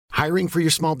Hiring for your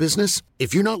small business?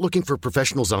 If you're not looking for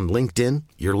professionals on LinkedIn,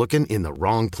 you're looking in the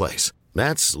wrong place.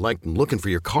 That's like looking for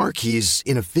your car keys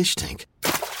in a fish tank.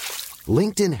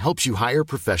 LinkedIn helps you hire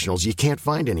professionals you can't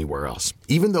find anywhere else,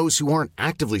 even those who aren't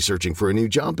actively searching for a new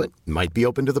job but might be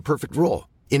open to the perfect role.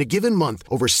 In a given month,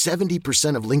 over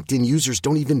 70% of LinkedIn users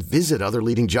don't even visit other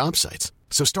leading job sites.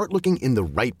 So start looking in the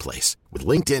right place. With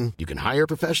LinkedIn, you can hire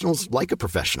professionals like a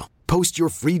professional. Post your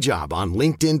free job on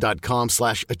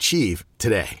linkedin.com/achieve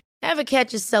today. Ever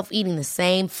catch yourself eating the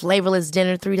same flavorless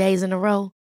dinner 3 days in a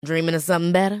row? Dreaming of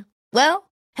something better?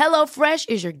 Well, HelloFresh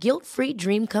is your guilt-free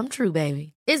dream come true,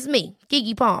 baby. It's me,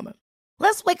 Keke Palmer.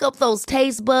 Let's wake up those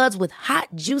taste buds with hot,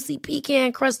 juicy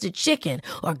pecan-crusted chicken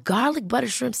or garlic butter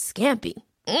shrimp scampi.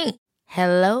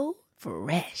 Hello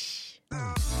Fresh.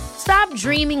 Stop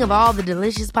dreaming of all the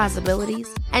delicious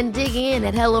possibilities and dig in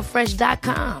at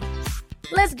HelloFresh.com.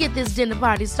 Let's get this dinner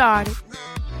party started.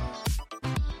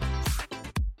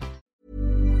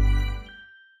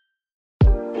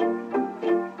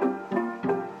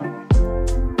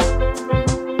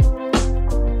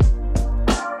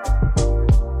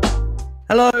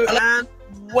 Hello and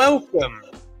welcome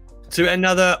to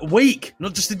another week,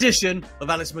 not just edition, of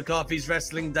Alex McCarthy's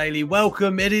Wrestling Daily.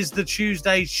 Welcome. It is the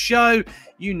Tuesday show.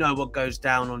 You know what goes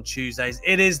down on Tuesdays.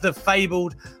 It is the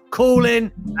fabled call-in.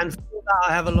 And for that,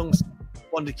 I have alongside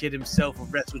Wonder Kid himself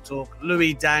of Wrestle Talk,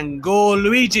 Louis Dangoor.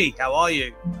 Luigi, how are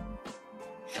you?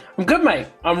 I'm good, mate.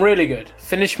 I'm really good.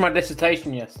 Finished my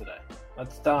dissertation yesterday.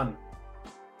 That's done.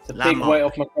 It's a big weight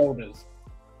off my shoulders.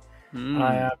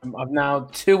 I'm now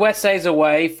 2 essays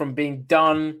away from being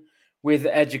done with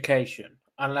education,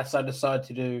 unless I decide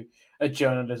to do a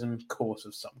journalism course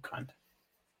of some kind.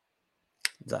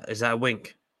 Is that a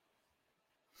wink?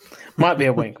 Might be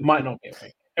a wink, might not be a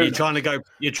wink. You're trying to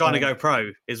go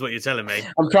pro, is what you're telling me.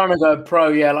 I'm trying to go pro,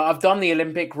 yeah. Like, I've done the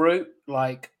Olympic route.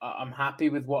 Like, I'm happy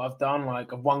with what I've done.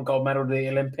 Like, I've won gold medal at the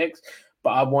Olympics, but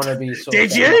I want to be sort of...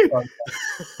 Did you?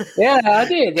 Yeah, I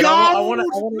did.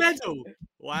 Gold medal?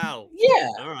 Wow. Yeah.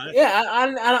 All right. Yeah,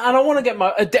 and I want to get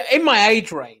in my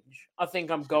age range, I think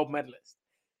I'm gold medalist.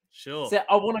 Sure. So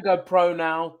I want to go pro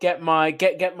now, get my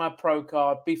pro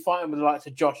card, be fighting with the likes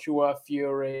of Joshua,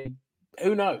 Fury.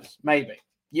 Who knows? Maybe.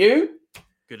 You?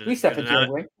 We step into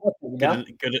the ring.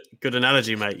 Good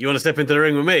analogy, mate. You want to step into the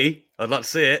ring with me? I'd like to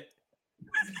see it.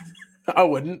 I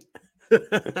wouldn't. Is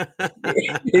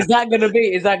that gonna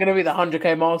be the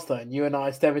 100K milestone? You and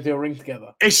I step into a ring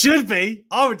together. It should be.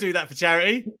 I would do that for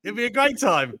charity. It'd be a great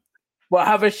time. We'll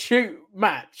have a shoot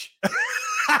match.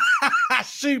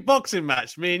 Shoot boxing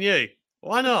match, me and you.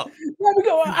 Why not?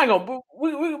 Yeah, hang on.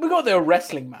 We got to do a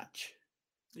wrestling match.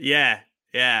 Yeah.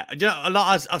 You know,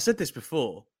 I've said this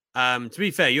before. To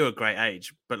be fair, you're a great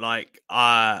age, but like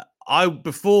I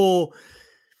before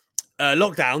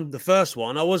lockdown, the first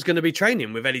one, I was going to be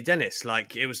training with Eddie Dennis.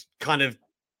 Like, it was kind of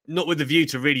not with the view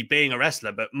to really being a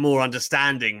wrestler, but more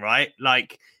understanding, right?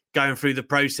 Like going through the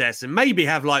process and maybe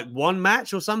have like one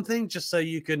match or something just so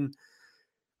you can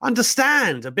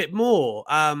understand a bit more.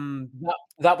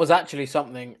 That was actually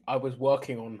something I was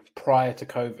working on prior to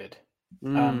COVID.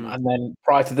 And then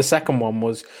prior to the second one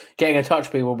was getting in touch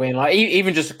with people, being like,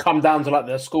 even just to come down to like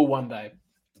their school one day,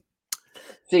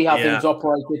 see how things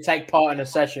operate, take part in a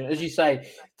session, as you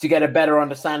say, to get a better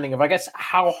understanding of, I guess,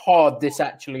 how hard this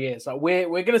actually is. Like we're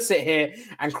going to sit here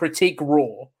and critique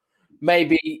Raw.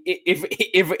 Maybe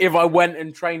if I went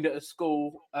and trained at a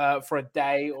school for a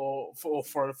day or for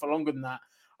longer than that,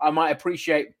 I might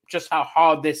appreciate just how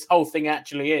hard this whole thing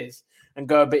actually is and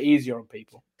go a bit easier on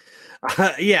people.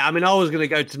 Yeah, I mean, I was going to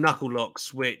go to Knuckle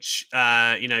Locks, which,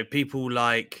 people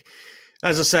like,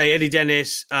 as I say, Eddie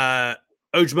Dennis,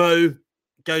 Ojmo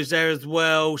goes there as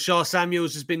well. Shah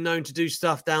Samuels has been known to do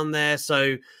stuff down there.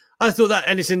 So I thought that,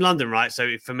 and it's in London, right?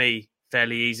 So for me,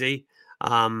 fairly easy.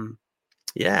 I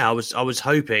was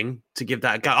hoping to give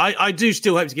that a go. I do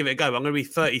still hope to give it a go. I'm going to be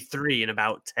 33 in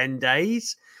about 10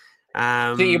 days. Do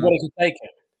you want to take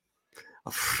it?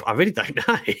 I really don't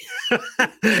know.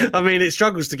 I mean, it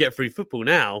struggles to get through football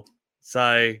now.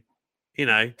 So, you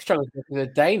know. It struggles to get through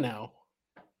the day now.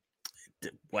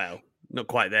 Well, not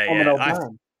quite there yet.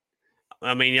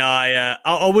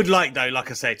 I would like, though,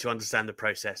 like I say, to understand the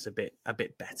process a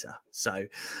bit better. So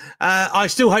I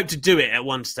still hope to do it at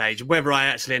one stage. Whether I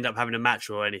actually end up having a match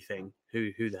or anything,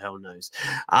 who the hell knows?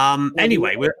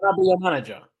 Anyway, I'll be your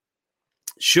manager.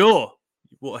 Sure.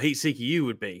 What a heat seeker you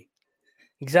would be.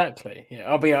 Exactly. Yeah,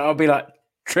 I'll be like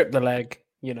trip the leg,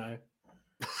 you know,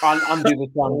 undo the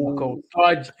knuckle,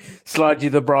 slide you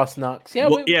the brass knucks. Yeah.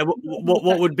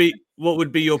 What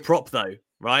would be your prop though?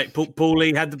 Right,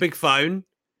 Paulie had the big phone.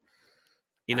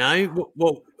 You know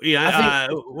what?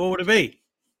 What would it be?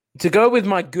 To go with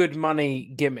my good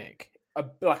money gimmick, a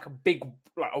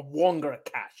wonga of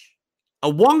cash. A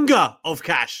wonga of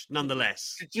cash,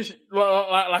 nonetheless. Just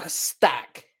like a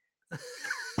stack.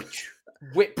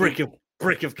 brick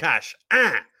of cash.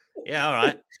 Yeah, all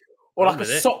right. Or like a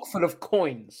sock full of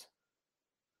coins.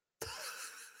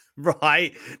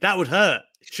 Right. That would hurt.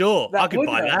 Sure. I could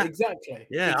buy that. Exactly.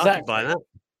 Yeah, exactly. I could buy that.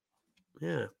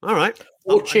 Yeah. All right.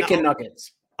 Or chicken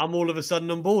nuggets. I'm all of a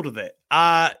sudden on board with it.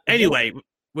 Anyway,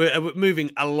 we're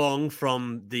moving along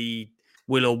from the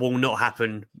will or will not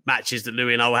happen matches that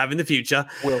Louis and I will have in the future.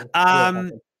 Will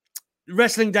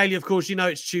Wrestling Daily, of course, you know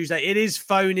it's Tuesday. It is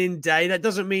phone-in day. That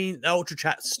doesn't mean the Ultra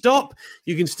Chat stop.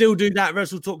 You can still do that,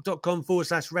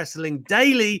 wrestletalk.com/wrestling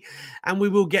daily, and we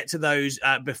will get to those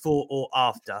before or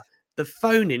after the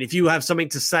phone-in. If you have something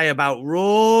to say about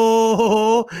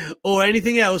Raw or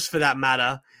anything else for that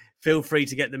matter, feel free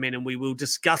to get them in and we will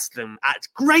discuss them at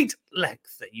great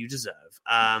length that you deserve.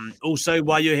 Also,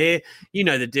 while you're here, you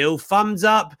know the deal. Thumbs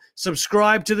up,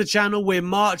 subscribe to the channel. We're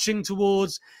marching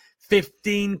towards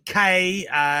 15K.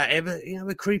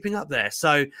 We're creeping up there.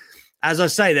 So, as I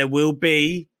say, there will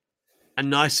be a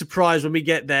nice surprise when we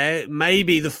get there.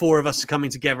 Maybe the four of us are coming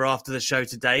together after the show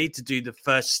today to do the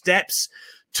first steps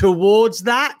towards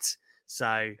that.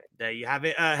 So, there you have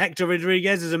it. Hector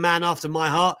Rodriguez is a man after my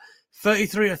heart.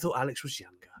 33. I thought Alex was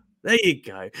younger. There you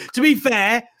go. To be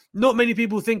fair, not many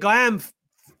people think I am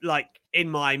in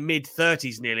my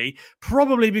mid-30s nearly,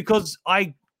 probably because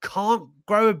I can't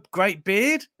grow a great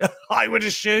beard, I would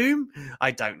assume. I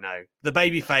don't know. The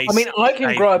baby face. I mean, I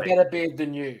can grow a better beard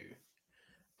than you,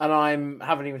 and I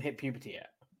haven't even hit puberty yet.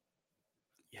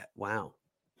 Yeah, wow.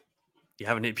 You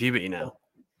haven't hit puberty now?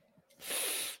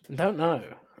 I don't know.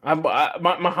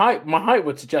 My height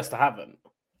would suggest I haven't.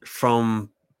 From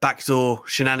backdoor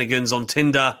shenanigans on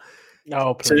Tinder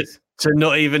to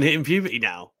not even hitting puberty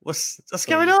now. What's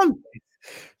going on?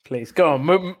 Please, go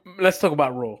on. Let's talk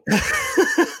about Raw.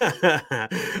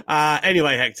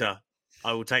 Anyway, Hector,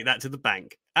 I will take that to the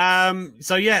bank.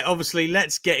 So, yeah, obviously,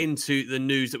 let's get into the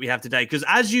news that we have today. Because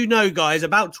as you know, guys,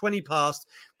 about 20 past,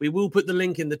 we will put the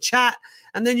link in the chat.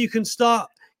 And then you can start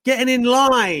getting in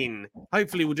line.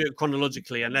 Hopefully, we'll do it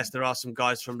chronologically, unless there are some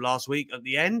guys from last week at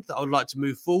the end that I would like to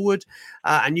move forward.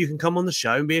 And you can come on the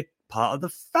show and be a part of the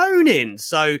phone-in.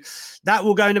 So that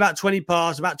will go in about 20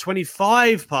 past, about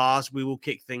 25 past, we will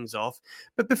kick things off.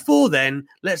 But before then,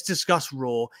 let's discuss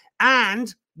Raw.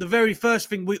 And the very first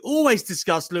thing we always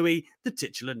discuss, Louis, the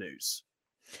titular news.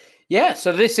 Yeah,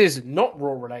 so this is not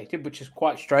Raw related, which is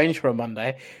quite strange for a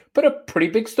Monday, but a pretty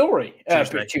big story.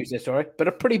 Tuesday, sorry, but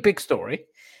a pretty big story.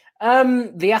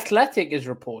 The Athletic is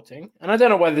reporting, and I don't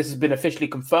know whether this has been officially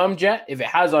confirmed yet. If it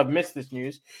has, I've missed this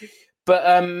news. But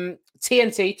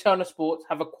TNT, Turner Sports,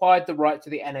 have acquired the right to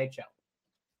the NHL.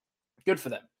 Good for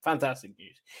them. Fantastic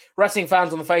news. Wrestling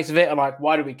fans on the face of it are like,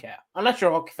 why do we care? Unless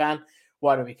you're a hockey fan,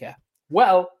 why do we care?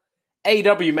 Well,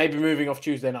 AEW may be moving off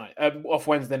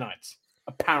Wednesday nights,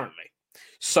 apparently.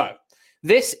 So,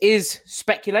 this is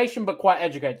speculation, but quite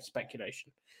educated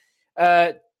speculation.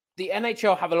 The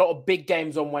NHL have a lot of big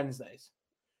games on Wednesdays,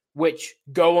 which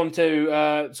go on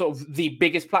to sort of the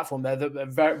biggest platform there that are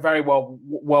very, very well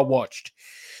watched.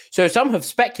 So some have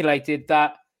speculated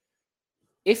that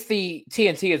if the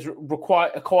TNT has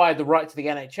acquired the right to the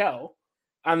NHL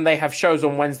and they have shows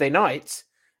on Wednesday nights,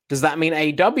 does that mean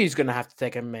AEW is going to have to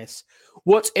take a miss?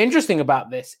 What's interesting about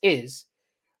this is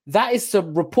that is the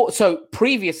report. So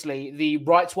previously, the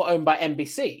rights were owned by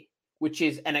NBC, which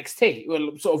is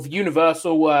NXT, sort of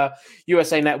Universal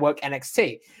USA Network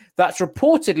NXT. That's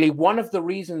reportedly one of the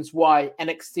reasons why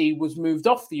NXT was moved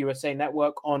off the USA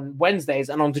Network on Wednesdays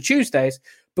and onto Tuesdays,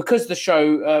 because the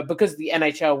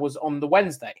NHL was on the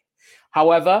Wednesday.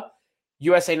 However,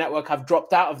 USA Network have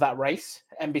dropped out of that race.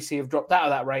 NBC have dropped out of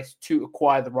that race to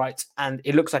acquire the rights, and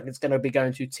it looks like it's going to be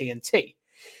going to TNT.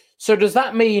 So does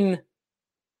that mean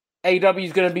AEW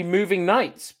is going to be moving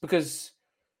nights? Because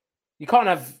you can't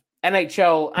have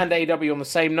NHL and AEW on the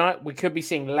same night. We could be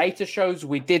seeing later shows.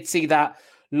 We did see that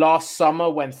last summer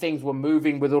when things were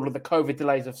moving with all of the COVID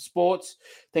delays of sports.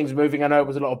 Things were moving. I know it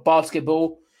was a lot of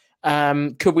basketball.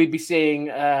 Could we be seeing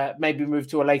maybe move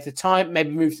to a later time, maybe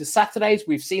move to Saturdays?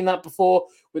 We've seen that before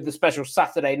with the special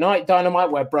Saturday Night Dynamite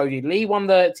where Brody Lee won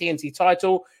the TNT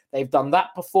title. They've done that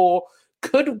before.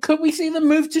 Could we see them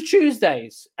move to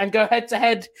Tuesdays and go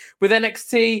head-to-head with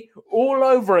NXT all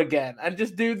over again and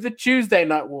just do the Tuesday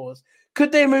Night Wars?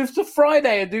 Could they move to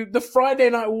Friday and do the Friday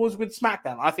Night Wars with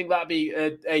SmackDown? I think that'd be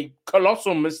a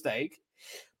colossal mistake.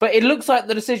 But it looks like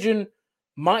the decision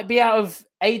might be out of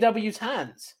AEW's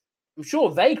hands. I'm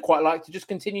sure they'd quite like to just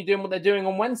continue doing what they're doing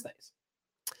on Wednesdays.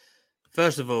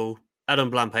 First of all, Adam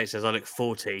Blampate says, I look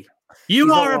 40.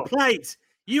 You are a plate.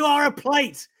 You are a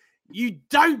plate. You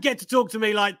don't get to talk to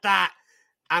me like that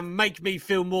and make me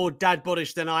feel more dad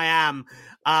bodish than I am.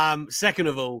 Second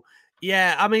of all,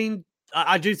 yeah, I mean,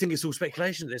 I do think it's all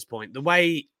speculation at this point. The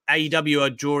way AEW are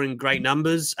drawing great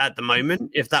numbers at the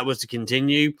moment, if that was to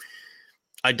continue,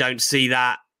 I don't see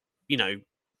that,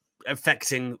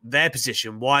 affecting their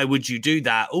position. Why would you do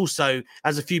that? Also,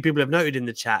 as a few people have noted in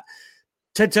the chat,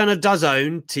 Ted Turner does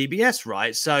own TBS,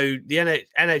 right? So the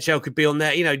NHL could be on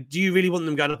there. Do you really want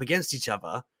them going up against each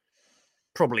other?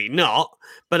 Probably not.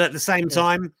 But at the same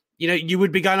time, you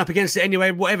would be going up against it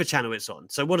anyway, whatever channel it's on.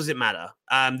 So what does it matter?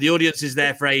 The audience is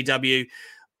there for AEW.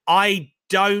 I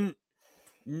don't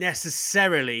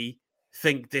necessarily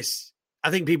think this.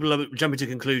 I think people are jumping to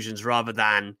conclusions rather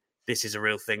than this is a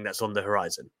real thing that's on the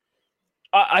horizon.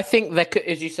 I think there could,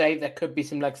 as you say, there could be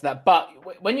some legs to that. But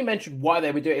when you mentioned why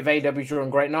they would do it if AEW drawing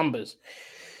great numbers,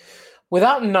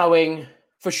 without knowing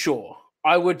for sure,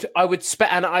 I would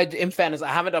in fairness, I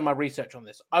haven't done my research on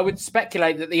this. I would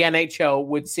speculate that the NHL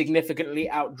would significantly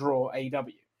outdraw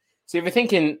AEW. So if you're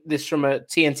thinking this from a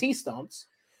TNT stance,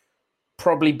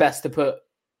 probably best to put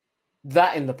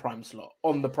that in the prime slot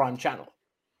on the prime channel.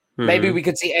 Maybe we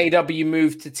could see AEW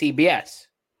move to TBS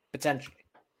potentially.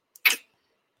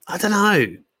 I don't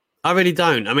know. I really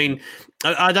don't. I mean,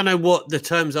 I don't know what the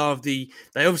terms are of they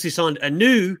obviously signed a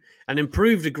new and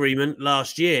improved agreement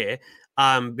last year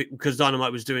because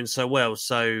Dynamite was doing so well.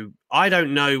 So I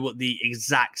don't know what the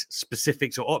exact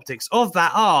specifics or optics of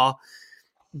that are,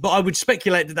 but I would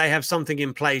speculate that they have something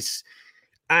in place.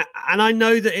 And I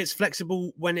know that it's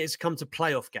flexible when it's come to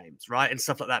playoff games, right? And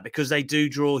stuff like that, because they do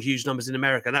draw huge numbers in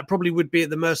America. And that probably would be at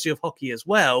the mercy of hockey as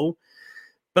well.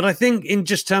 But I think in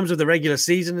just terms of the regular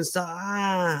season and stuff,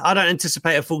 I don't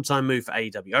anticipate a full-time move for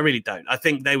AEW. I really don't. I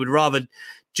think they would rather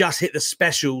just hit the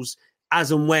specials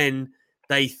as and when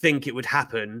they think it would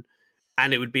happen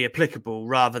and it would be applicable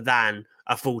rather than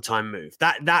a full-time move.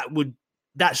 That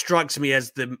strikes me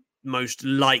as the most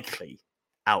likely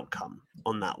outcome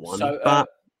on that one. So, but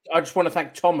I just want to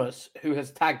thank Thomas, who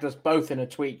has tagged us both in a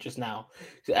tweet just now.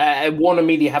 Warner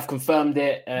Media have confirmed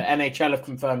it. NHL have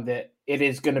confirmed it. It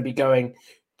is going to be going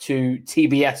to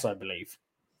TBS, I believe,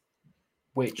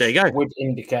 which there you go. Would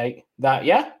indicate that,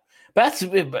 yeah. But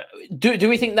do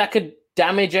we think that could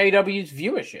damage AEW's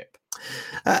viewership?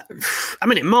 I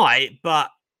mean, it might, but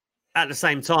at the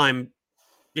same time,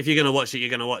 if you're going to watch it, you're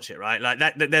going to watch it, right? Like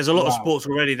that. There's a lot of sports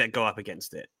already that go up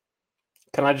against it.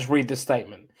 Can I just read this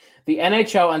statement? The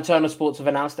NHL and Turner Sports have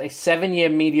announced a 7-year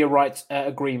media rights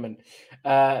agreement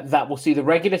that will see the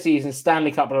regular season,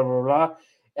 Stanley Cup, blah, blah,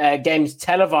 blah, games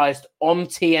televised on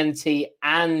TNT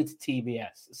and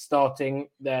TBS starting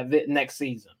the next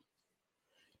season.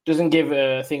 Doesn't give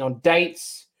a thing on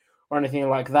dates or anything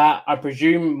like that. I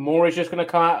presume more is just going to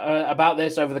come out about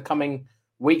this over the coming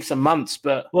weeks and months.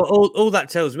 But well, all that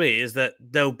tells me is that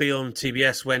they'll be on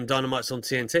TBS when Dynamite's on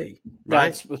TNT,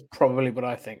 right? That's probably what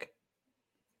I think.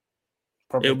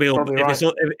 It'll be on,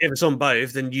 if it's on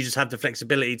both, then you just have the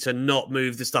flexibility to not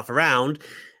move the stuff around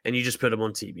and you just put them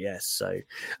on TBS. So,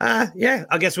 yeah,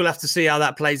 I guess we'll have to see how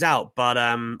that plays out. But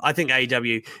I think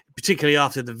AEW, particularly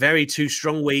after the very 2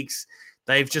 strong weeks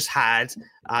they've just had,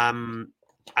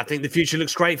 I think the future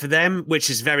looks great for them, which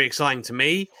is very exciting to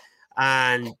me.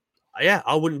 And yeah,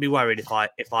 I wouldn't be worried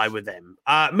if I were them.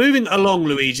 Moving along,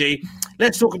 Luigi,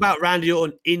 let's talk about Randy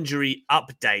Orton injury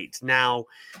update. Now,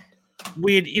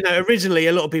 originally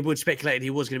a lot of people had speculated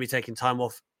he was going to be taking time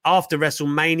off after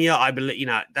WrestleMania. I believe,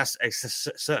 that's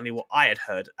certainly what I had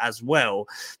heard as well.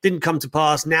 Didn't come to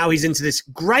pass. Now he's into this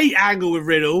great angle with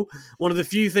Riddle, one of the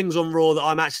few things on Raw that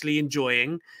I'm actually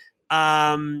enjoying.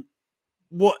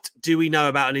 What do we know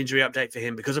about an injury update for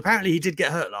him? Because apparently he did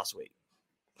get hurt last week.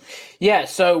 Yeah,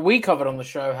 so we covered on the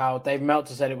show how Dave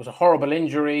Meltzer said it was a horrible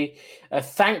injury.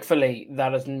 Thankfully,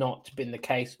 that has not been the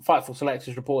case. Fightful Select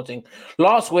is reporting.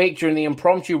 Last week, during the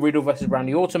impromptu Riddle versus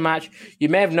Randy Orton match, you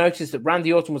may have noticed that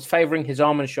Randy Orton was favoring his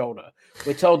arm and shoulder.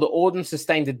 We're told that Orton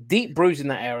sustained a deep bruise in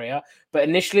that area, but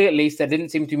initially, at least, there didn't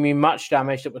seem to be much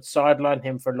damage that would sideline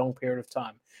him for a long period of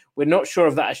time. We're not sure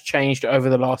if that has changed over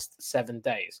the last 7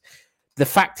 days. The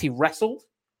fact he wrestled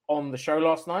on the show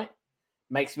last night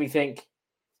makes me think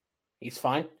he's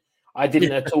fine. I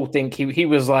didn't at all think he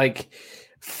was like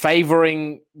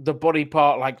favoring the body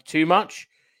part like too much.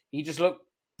 He just looked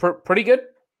pretty good,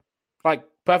 like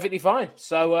perfectly fine.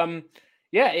 So,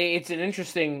 yeah, it's an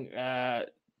interesting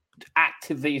act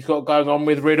that he's got going on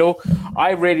with Riddle.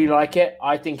 I really like it.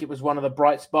 I think it was one of the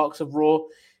bright sparks of Raw.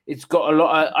 It's got a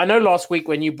lot. I know last week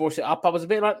when you brought it up, I was a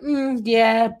bit like,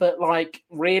 yeah, but like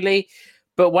really.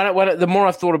 But the more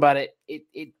I've thought about it,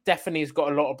 it definitely has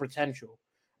got a lot of potential.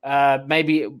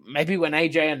 Maybe when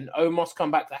AJ and Omos come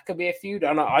back, that could be a feud.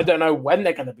 I don't know when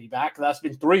they're going to be back. That's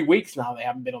been 3 weeks now. They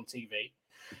haven't been on TV.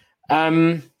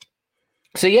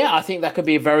 So yeah, I think that could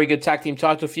be a very good tag team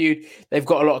title feud. They've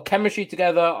got a lot of chemistry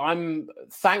together. I'm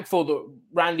thankful that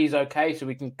Randy's okay, so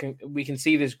we can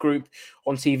see this group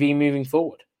on TV moving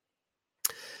forward.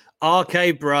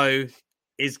 RK Bro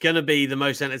is going to be the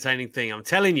most entertaining thing, I'm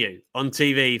telling you, on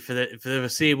TV for the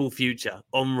foreseeable future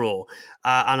on Raw.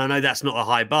 And I know that's not a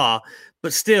high bar,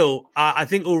 but still, I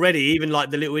think already, even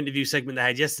like the little interview segment they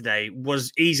had yesterday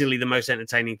was easily the most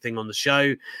entertaining thing on the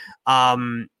show.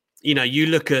 You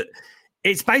look at,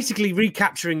 it's basically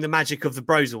recapturing the magic of the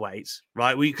Broserweights,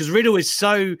 right? Because Riddle is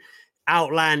so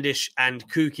outlandish and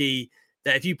kooky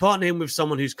that if you partner him with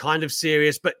someone who's kind of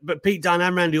serious, but Pete Dunne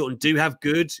and Randy Orton do have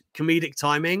good comedic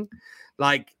timing.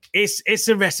 Like it's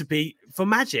a recipe for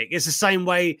magic. It's the same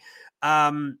way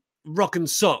Rock and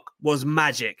Sock was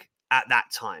magic at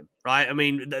that time, right? I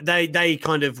mean, they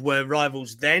kind of were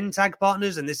rivals then, tag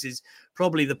partners, and this is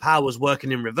probably the powers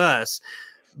working in reverse.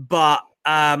 But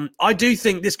I do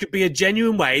think this could be a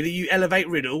genuine way that you elevate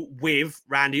Riddle with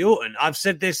Randy Orton. I've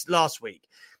said this last week.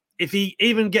 If he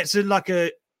even gets a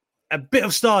bit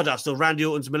of stardust of Randy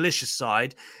Orton's malicious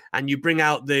side, and you bring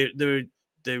out the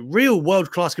real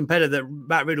world-class competitor that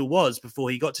Matt Riddle was before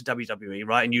he got to WWE,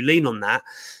 right? And you lean on that,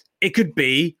 it could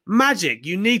be magic.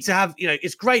 You need to have,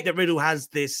 it's great that Riddle has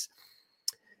this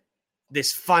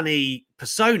funny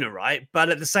persona, right? But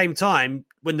at the same time,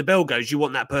 when the bell goes, you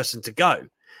want that person to go.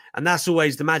 And that's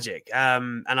always the magic.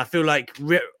 And I feel like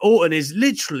Orton is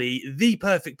literally the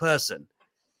perfect person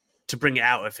to bring it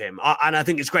out of him. And I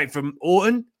think it's great from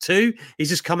Orton too. He's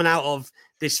just coming out of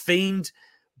this Fiend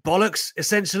bollocks,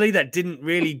 essentially, that didn't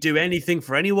really do anything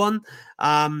for anyone.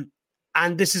 And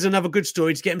this is another good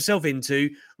story to get himself into.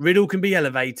 Riddle can be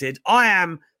elevated. I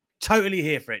am totally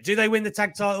here for it. Do they win the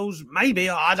tag titles? Maybe.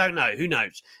 I don't know. Who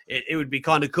knows? It would be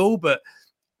kind of cool, but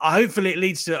hopefully it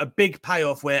leads to a big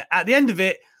payoff where at the end of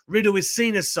it, Riddle is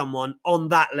seen as someone on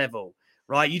that level,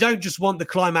 right? You don't just want the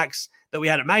climax that we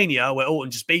had at Mania where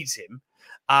Orton just beats him.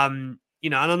 And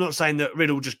I'm not saying that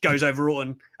Riddle just goes over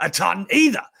Orton a ton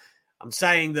either. I'm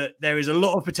saying that there is a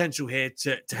lot of potential here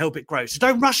to help it grow. So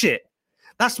don't rush it.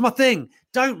 That's my thing.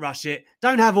 Don't rush it.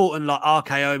 Don't have Orton like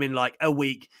RKO him in like a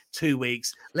week, 2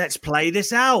 weeks. Let's play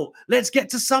this out. Let's get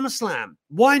to SummerSlam.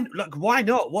 Why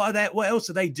not? What else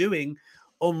are they doing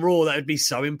on Raw that would be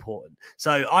so important?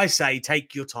 So I say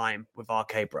take your time with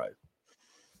RK Bro.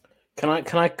 Can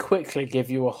I quickly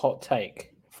give you a hot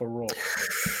take for Raw?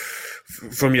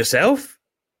 From yourself?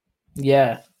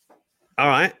 Yeah. All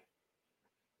right.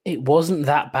 It wasn't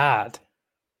that bad.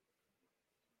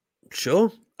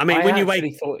 Sure. I mean, when you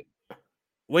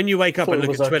wake up and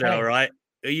look at Twitter, okay. all right?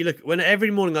 When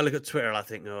every morning I look at Twitter, I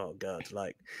think, oh God,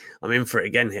 like I'm in for it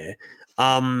again here.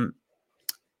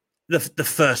 The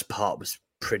first part was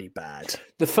pretty bad.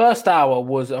 The first hour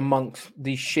was amongst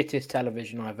the shittest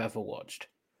television I've ever watched.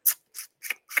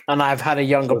 And I've had a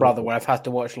younger brother where I've had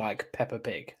to watch like Peppa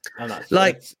Pig, and that's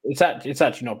like it's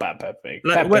actually not bad. Peppa Pig.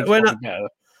 Like,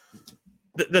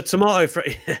 the tomato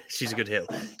she's a good heel.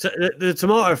 The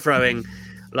tomato throwing,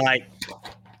 like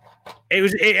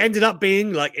it ended up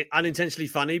being like unintentionally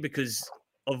funny because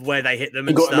of where they hit them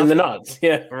and got stuff. Them in the nuts,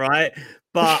 yeah, right.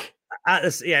 But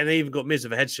and they even got Miz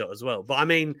with a headshot as well. But I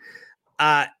mean,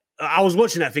 I was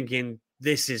watching that thinking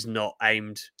this is not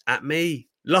aimed at me.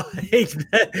 Like,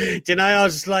 I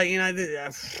was just like,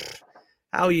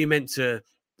 how are you meant to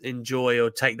enjoy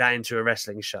or take that into a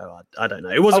wrestling show? I don't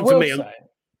know. It wasn't for me.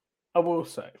 I will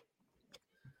say,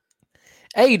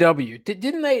 AEW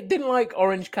didn't like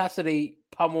Orange Cassidy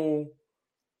pummel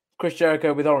Chris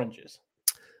Jericho with oranges.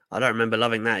 I don't remember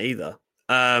loving that either.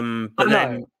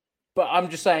 But I'm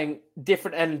just saying,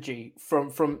 different energy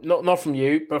from not from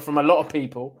you, but from a lot of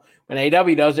people when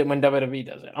AEW does it, when WWE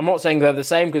does it. I'm not saying they're the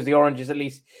same because the oranges at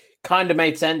least kind of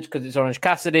made sense because it's Orange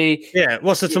Cassidy. Yeah,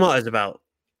 what's the tomatoes about?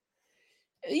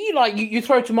 You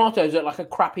throw tomatoes at like a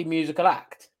crappy musical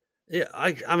act. Yeah,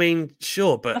 I mean,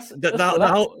 sure, but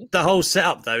the whole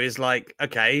setup though is like,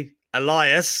 okay,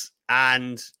 Elias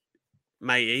and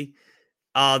Matey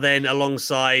are then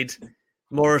alongside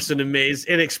Morrison and Miz,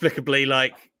 inexplicably,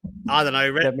 like, I don't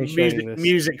know,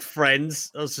 music friends.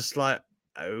 I was just like,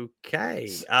 okay.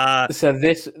 So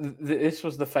this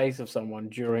was the face of someone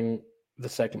during the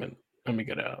segment. Let me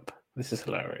get it up. This is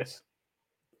hilarious.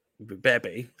 It better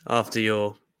be after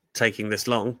you're taking this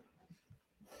long.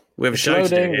 We have a show to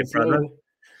do here, brother.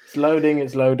 It's loading.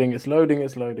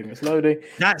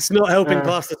 That's not helping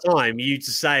pass the time. You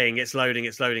just saying it's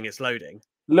loading.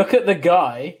 Look at the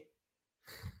guy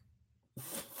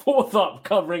fourth up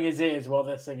covering his ears while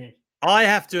they're singing. I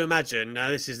have to imagine, now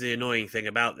this is the annoying thing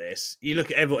about this, you look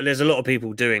at everyone, there's a lot of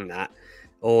people doing that,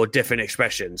 or different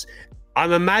expressions.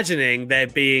 I'm imagining they're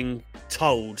being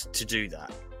told to do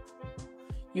that.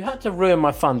 You had to ruin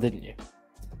my fun, didn't you?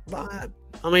 But,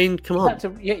 I mean, come on.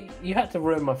 You had to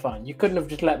ruin my fun. You couldn't have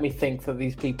just let me think that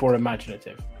these people are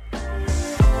imaginative.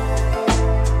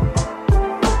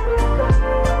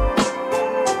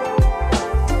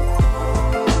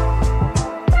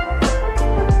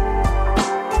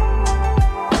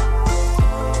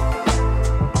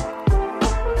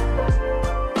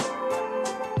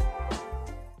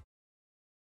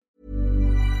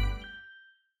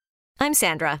 I'm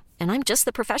Sandra, and I'm just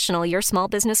the professional your small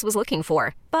business was looking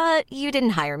for. But you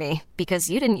didn't hire me because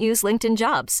you didn't use LinkedIn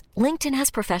Jobs. LinkedIn has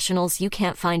professionals you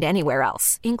can't find anywhere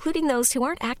else, including those who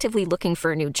aren't actively looking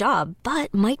for a new job,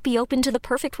 but might be open to the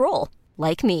perfect role,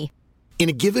 like me. In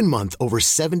a given month, over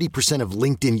 70% of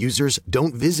LinkedIn users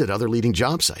don't visit other leading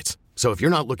job sites. So if you're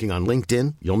not looking on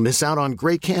LinkedIn, you'll miss out on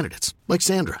great candidates like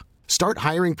Sandra. Start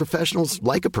hiring professionals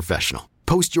like a professional.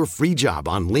 Post your free job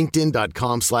on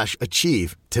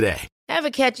linkedin.com/achieve today. Ever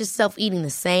catch yourself eating the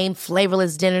same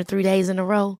flavorless dinner 3 days in a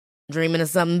row? Dreaming of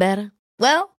something better?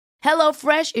 Well,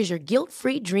 HelloFresh is your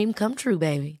guilt-free dream come true,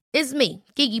 baby. It's me,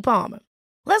 Keke Palmer.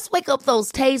 Let's wake up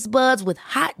those taste buds with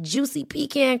hot, juicy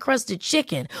pecan-crusted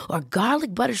chicken or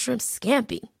garlic butter shrimp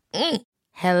scampi.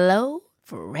 Hello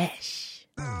Fresh.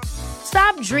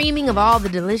 Stop dreaming of all the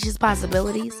delicious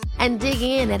possibilities and dig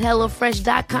in at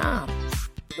HelloFresh.com.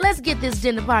 Let's get this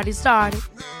dinner party started.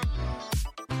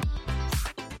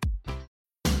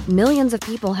 Millions of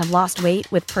people have lost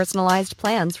weight with personalized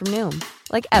plans from Noom.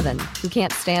 Like Evan, who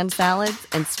can't stand salads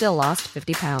and still lost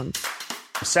 50 pounds.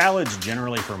 Salads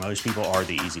generally for most people are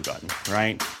the easy button,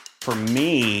 right? For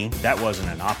me, that wasn't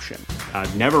an option.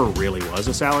 I never really was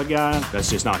a salad guy. That's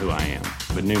just not who I am.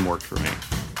 But Noom worked for me.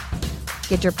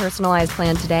 Get your personalized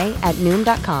plan today at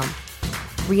Noom.com.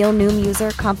 Real Noom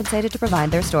user compensated to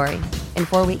provide their story. In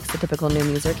 4 weeks, the typical Noom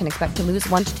user can expect to lose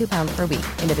 1 to 2 pounds per week.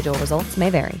 Individual results may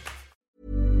vary.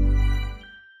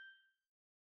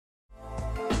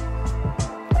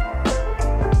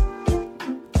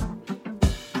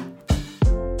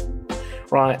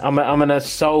 Right, I'm going to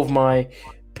solve my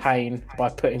pain by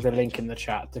putting the link in the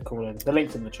chat to call in. The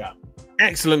link's in the chat.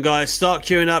 Excellent, guys. Start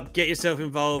queuing up. Get yourself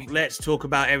involved. Let's talk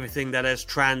about everything that has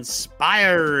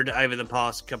transpired over the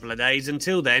past couple of days.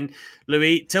 Until then,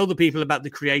 Louis, tell the people about the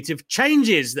creative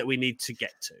changes that we need to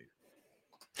get to.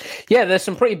 Yeah, there's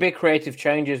some pretty big creative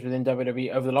changes within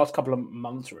WWE over the last couple of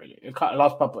months, really.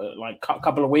 Last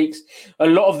couple of weeks. A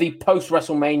lot of the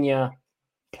post-WrestleMania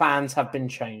plans have been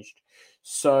changed.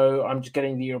 So I'm just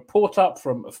getting the report up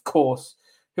from, of course,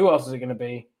 who else is it going to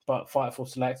be but Fightful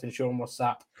Select and Sean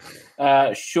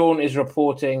WhatsApp. Sean is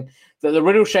reporting that the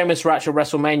Riddle Sheamus match at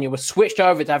WrestleMania was switched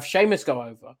over to have Sheamus go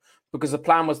over because the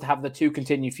plan was to have the two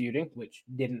continue feuding, which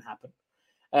didn't happen.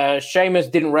 Sheamus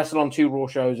didn't wrestle on 2 Raw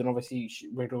shows, and obviously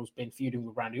Riddle's been feuding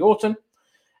with Randy Orton.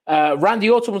 Randy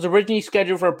Orton was originally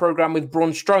scheduled for a program with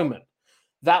Braun Strowman.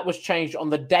 That was changed on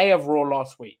the day of Raw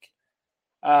last week.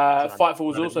 Fightful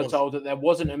was also told that there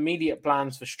wasn't immediate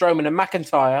plans for Strowman and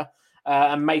McIntyre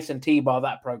and Mason T-Bar,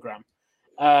 that program.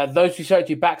 Those who spoke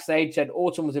to backstage said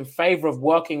Orton was in favor of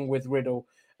working with Riddle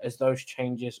as those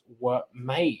changes were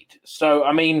made. So,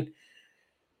 I mean,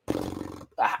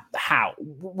 how?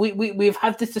 We've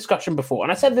had this discussion before,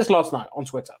 and I said this last night on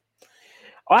Twitter.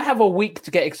 I have a week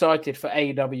to get excited for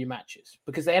AEW matches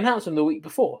because they announced them the week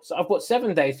before. So I've got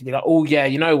 7 days to be like, oh, yeah,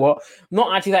 you know what? I'm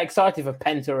not actually that excited for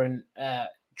Penta and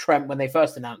Trent when they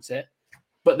first announced it.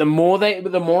 But the more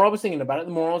I was thinking about it,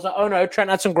 the more I was like, oh, no, Trent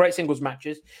had some great singles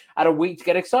matches. I had a week to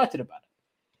get excited about it.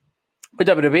 With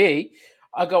WWE,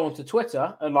 I go onto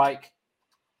Twitter at like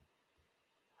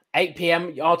 8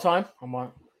 p.m. our time. I'm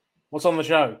like, what's on the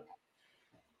show?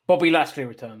 Bobby Lashley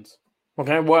returns.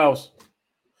 Okay, what else?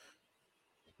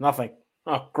 Nothing.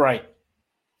 Oh, great.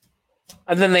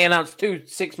 And then they announced 2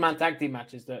 6-man tag team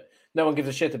matches that no one gives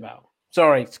a shit about.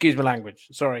 Sorry, excuse my language.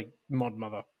 Sorry, mod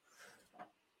mother.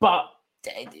 But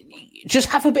just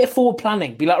have a bit of forward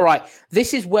planning. Be like, right,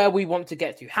 this is where we want to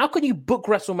get to. How can you book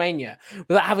WrestleMania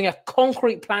without having a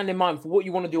concrete plan in mind for what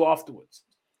you want to do afterwards?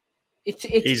 It's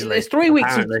 3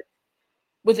 weeks.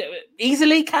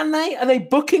 Easily, can they? Are they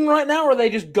booking right now, or are they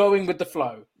just going with the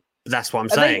flow? That's what I'm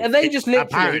saying. Are they just literally...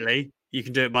 Apparently, you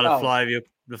can do it by the fly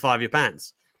of your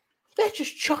pants. They're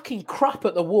just chucking crap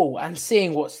at the wall and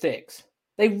seeing what sticks.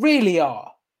 They really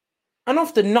are. And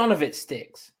often none of it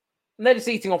sticks. And they're just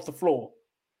eating off the floor.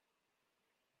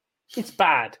 It's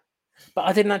bad. But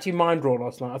I didn't actually mind Raw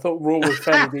last night. I thought Raw was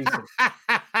fairly decent.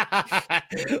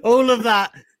 All of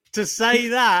that to say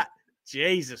that.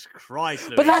 Jesus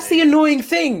Christ. But that's the annoying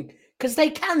thing, because they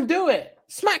can do it.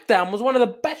 SmackDown was one of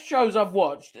the best shows I've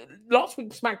watched. Last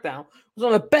week's SmackDown was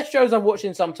one of the best shows I've watched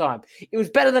in some time. It was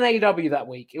better than AEW that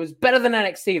week. It was better than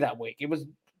NXT that week. It was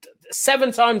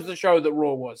 7 times the show that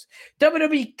Raw was.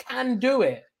 WWE can do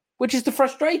it, which is the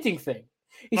frustrating thing.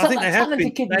 It's like that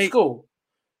talented kid in school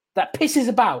that pisses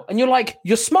about, and you're like,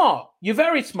 you're smart. You're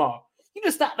very smart. You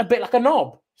just act a bit like a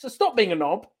knob. So stop being a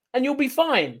knob, and you'll be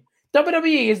fine.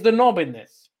 WWE is the knob in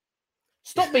this.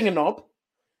 Stop being a knob,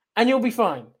 and you'll be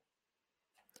fine.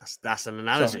 That's an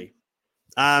analogy.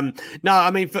 No,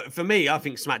 I mean, for me, I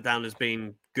think SmackDown has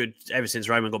been good ever since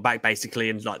Roman got back, basically,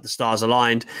 and like the stars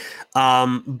aligned.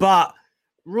 But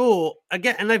Raw,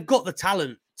 again, and they've got the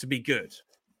talent to be good.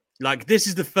 Like, this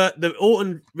is the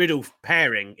Orton Riddle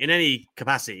pairing in any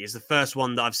capacity is the first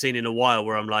one that I've seen in a while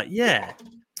where I'm like, yeah.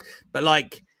 But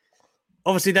like,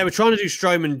 obviously, they were trying to do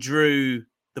Strowman Drew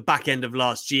the back end of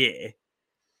last year.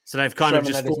 So they've kind of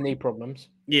just had his knee problems.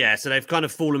 Yeah, so they've kind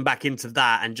of fallen back into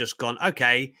that and just gone,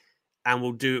 okay, and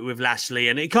we'll do it with Lashley.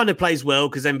 And it kind of plays well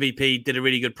because MVP did a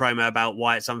really good promo about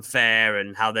why it's unfair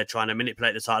and how they're trying to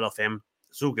manipulate the title off him.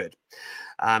 It's all good.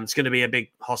 It's going to be a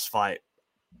big Hoss fight.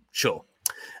 Sure.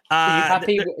 Are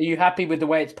you happy with the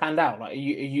way it's panned out? Like,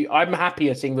 I'm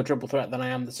happier seeing the triple threat than I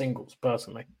am the singles,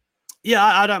 personally. Yeah,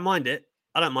 I don't mind it.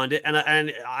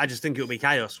 And I just think it'll be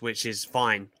chaos, which is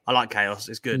fine. I like chaos.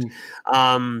 It's good.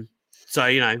 So,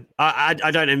 you know,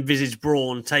 I don't envisage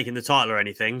Braun taking the title or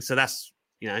anything. So that's,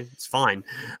 you know, it's fine.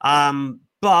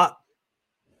 But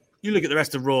you look at the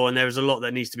rest of Raw and there is a lot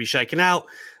that needs to be shaken out,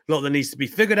 a lot that needs to be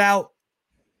figured out.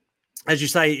 As you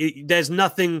say, there's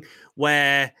nothing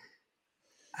where,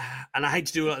 and I hate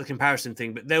to do like the comparison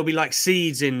thing, but there'll be like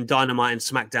seeds in Dynamite and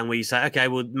SmackDown where you say, okay,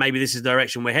 well, maybe this is the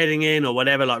direction we're heading in or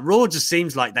whatever. Like Raw just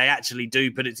seems like they actually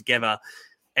do put it together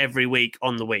every week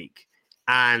on the week.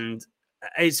 And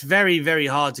it's very, very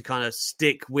hard to kind of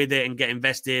stick with it and get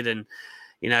invested. And,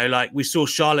 you know, like we saw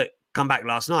Charlotte come back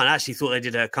last night. I actually thought they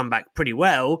did her comeback pretty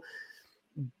well.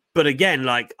 But again,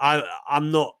 like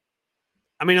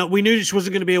we knew she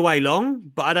wasn't going to be away long,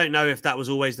 but I don't know if that was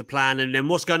always the plan. And then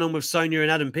what's going on with Sonya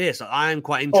and Adam Pearce? Like, I am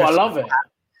quite interested. Oh, I love it.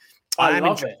 I am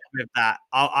interested with that.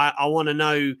 I want to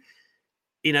know,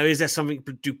 you know, is there something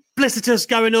duplicitous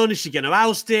going on? Is she going to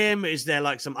oust him? Is there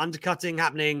like some undercutting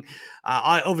happening?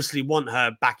 I obviously want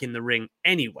her back in the ring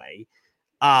anyway.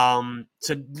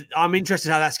 So I'm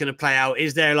interested how that's going to play out.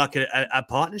 Is there like a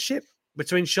partnership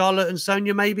between Charlotte and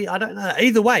Sonya? Maybe, I don't know.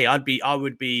 Either way, I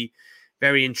would be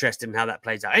very interested in how that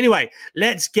plays out. Anyway,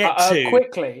 let's get to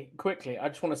quickly. I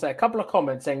just want to say a couple of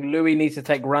comments saying Louis needs to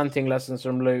take ranting lessons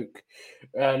from Luke.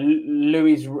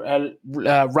 Louis's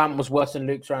rant was worse than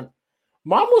Luke's rant.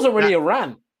 Mine wasn't really a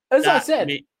rant, as I said.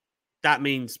 That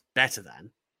means better than.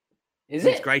 Is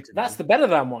it? Greater. That's the better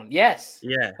than one. Yes.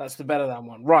 Yeah. That's the better than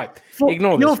one. Right.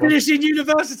 Ignore this. You're finishing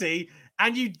university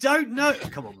and you don't know.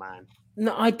 Come on, man.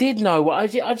 No, I did know. I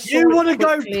just you want to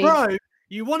go pro.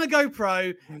 You want to go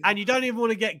pro, and you don't even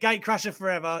want to get Gatecrasher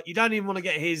forever. You don't even want to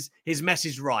get his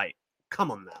message right.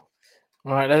 Come on now.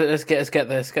 All right, let's get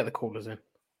the callers in.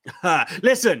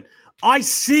 Listen, I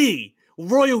see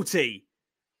royalty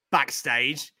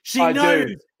backstage. She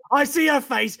knows. Do. I see her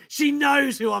face. She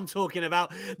knows who I'm talking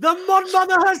about. The Mod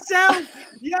Mother herself.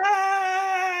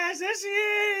 Yes, there she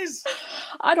is.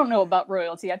 I don't know about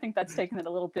royalty. I think that's taken it a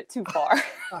little bit too far.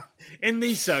 In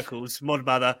these circles, Mod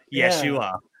Mother, yes, you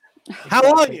are. How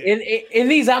are you? In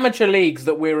these amateur leagues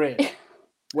that we're in,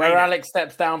 where Alex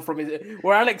steps down from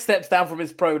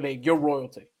his pro league, you're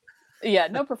royalty. Yeah,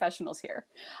 no professionals here.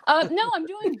 No, I'm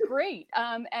doing great.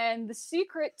 And the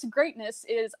secret to greatness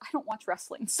is I don't watch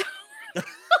wrestling. So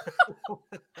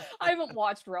I haven't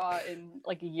watched Raw in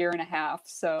like a year and a half.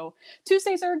 So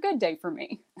Tuesdays are a good day for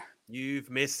me. You've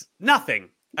missed nothing.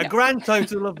 A grand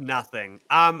total of nothing.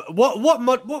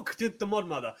 What did the Mod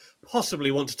Mother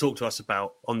possibly want to talk to us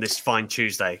about on this fine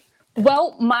Tuesday?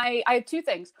 Well, I have two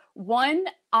things. One,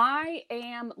 I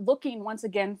am looking once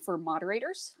again for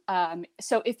moderators.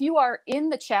 So if you are in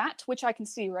the chat, which I can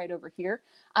see right over here,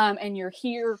 and you're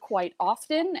here quite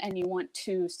often and you want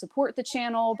to support the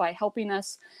channel by helping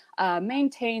us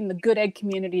maintain the good egg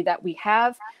community that we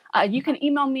have, you can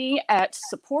email me at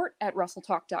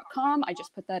support@wrestletalk.com. I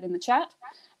just put that in the chat.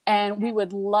 And we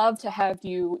would love to have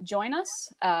you join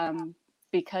us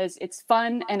because it's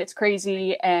fun and it's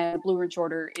crazy and Blue Ridge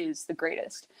Order is the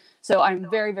greatest. So I'm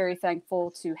very, very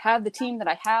thankful to have the team that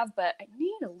I have, but I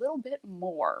need a little bit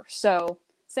more. So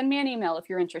send me an email if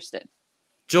you're interested.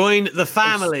 Join the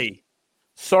family.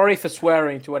 Sorry for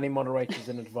swearing to any moderators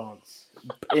in advance.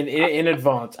 in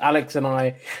advance. Alex and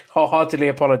I wholeheartedly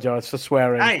apologize for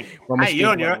swearing. Hey,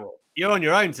 you're on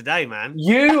your own today, man.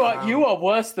 You are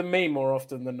worse than me more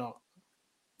often than not.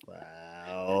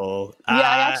 Well, yeah,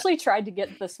 I actually tried to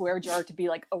get the swear jar to be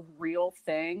like a real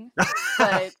thing,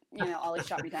 but Ollie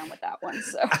shot me down with that one.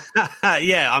 So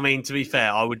yeah, I mean, to be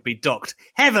fair, I would be docked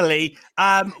heavily.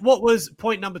 What was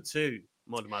point number 2,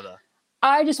 Mod Mother?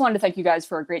 I just wanted to thank you guys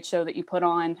for a great show that you put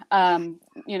on.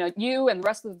 You and the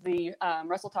rest of the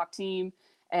Wrestle Talk team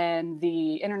and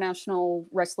the international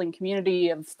wrestling community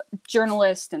of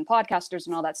journalists and podcasters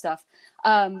and all that stuff.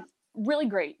 Really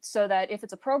great. So that if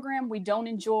it's a program we don't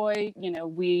enjoy,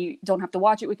 we don't have to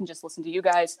watch it. We can just listen to you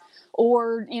guys.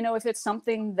 Or, if it's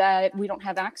something that we don't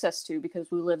have access to because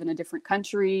we live in a different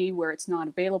country where it's not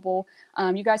available,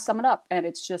 you guys sum it up. And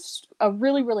it's just a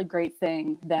really, really great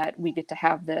thing that we get to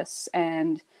have this.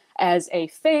 And as a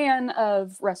fan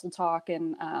of Wrestle Talk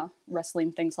and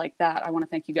wrestling, things like that, I want to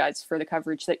thank you guys for the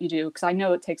coverage that you do, because I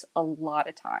know it takes a lot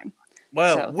of time.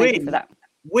 Well, so thank you for that.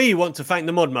 We want to thank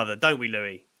the Mod Mother, don't we,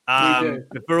 Louis?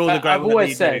 For all the great I've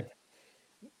always said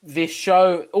this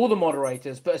show, all the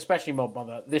moderators, but especially Mod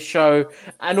Mother, this show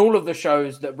and all of the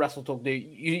shows that Wrestle Talk do,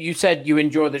 you said you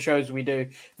enjoy the shows we do.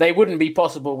 They wouldn't be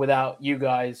possible without you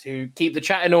guys who keep the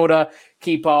chat in order,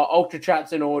 keep our ultra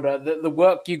chats in order. The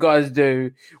work you guys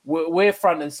do, we're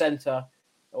front and center.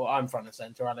 Or I'm front and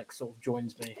center. Alex sort of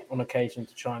joins me on occasion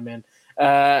to chime in.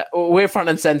 We're front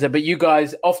and center, but you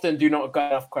guys often do not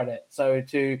get enough credit. So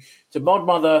to Mod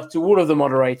Mother, to all of the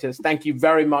moderators, thank you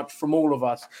very much from all of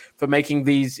us for making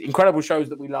these incredible shows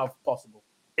that we love possible.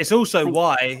 It's also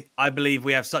why I believe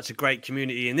we have such a great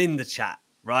community and in the chat,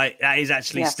 right? That is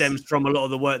actually stems from a lot of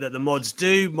the work that the mods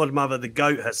do. Mod Mother, the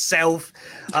GOAT herself.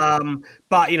 But,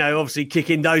 obviously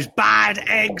kicking those bad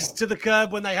eggs to the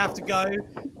curb when they have to go.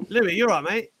 Louis, you're right,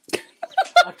 mate.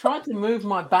 I tried to move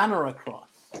my banner across.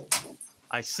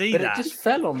 I see but that. It just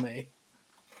fell on me.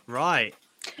 Right.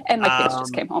 And my kids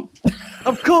just came home.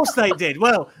 Of course they did.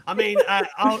 Well, I mean,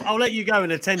 I'll let you go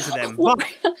and attend to them. But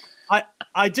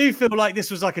I do feel like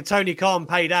this was like a Tony Khan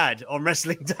paid ad on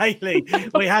Wrestling Daily.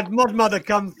 We had Mod Mother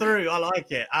come through. I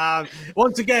like it.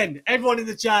 Once again, everyone in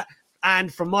the chat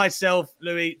and from myself,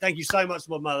 Louis, thank you so much,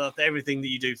 Mod Mother, for everything that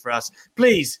you do for us.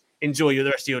 Please enjoy the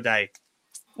rest of your day.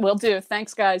 Will do.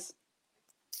 Thanks, guys.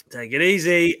 Take it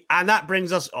easy. And that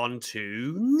brings us on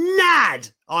to Nad,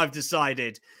 I've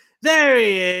decided. There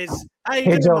he is. How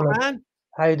you doing, my man?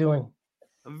 How you doing?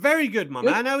 Very good, my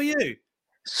man. How are you?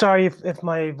 Sorry if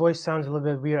my voice sounds a little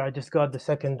bit weird. I just got the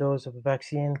second dose of the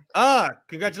vaccine.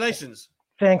 Congratulations.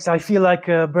 Thanks. I feel like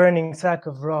a burning sack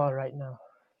of raw right now.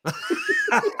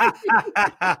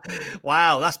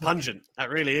 Wow, that's pungent. That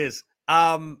really is.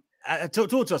 Talk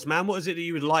to us, man. What is it that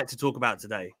you would like to talk about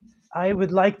today? I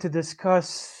would like to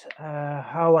discuss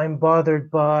how I'm bothered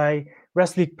by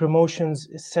wrestling promotions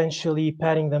essentially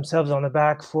patting themselves on the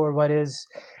back for what is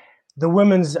the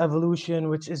women's evolution,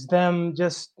 which is them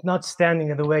just not standing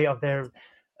in the way of their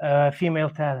female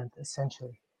talent,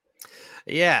 essentially.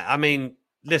 Yeah, I mean,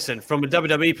 listen, from a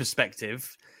WWE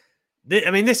perspective,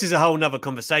 this is a whole nother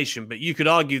conversation, but you could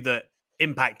argue that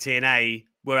Impact TNA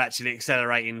were actually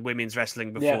accelerating women's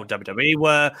wrestling before WWE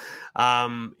were.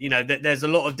 There's a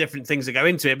lot of different things that go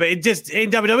into it, but it just, in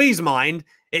WWE's mind,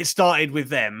 it started with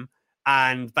them.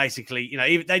 And basically,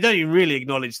 they don't even really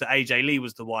acknowledge that AJ Lee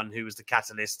was the one who was the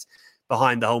catalyst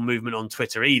behind the whole movement on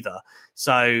Twitter either.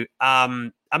 So,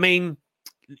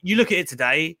 you look at it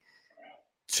today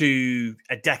to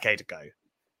a decade ago,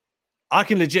 I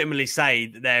can legitimately say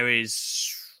that there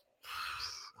is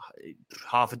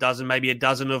half a dozen, maybe a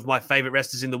dozen of my favorite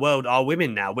wrestlers in the world are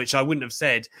women now, which I wouldn't have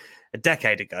said a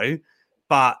decade ago.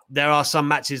 But there are some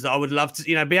matches that I would love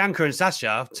to, Bianca and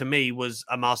Sasha, to me, was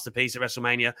a masterpiece at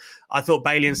WrestleMania. I thought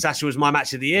Bayley and Sasha was my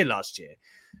match of the year last year.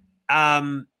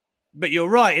 But you're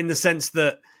right in the sense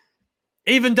that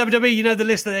even WWE, the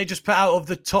list that they just put out of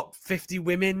the top 50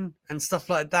 women and stuff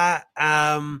like that.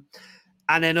 And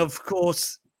then, of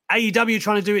course, AEW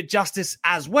trying to do it justice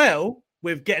as well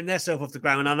with getting themselves off the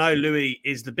ground. And I know Louis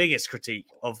is the biggest critique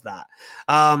of that.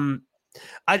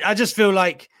 I just feel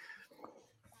like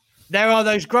there are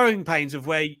those growing pains of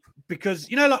where,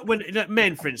 because, like when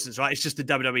men, for instance, right, it's just the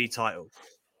WWE title.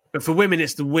 But for women,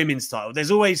 it's the women's title. There's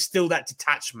always still that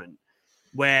detachment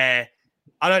where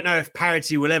I don't know if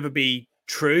parity will ever be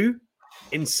true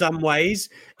in some ways,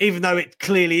 even though it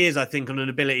clearly is, I think, on an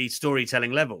ability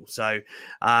storytelling level. So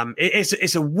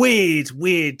it's a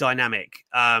weird dynamic.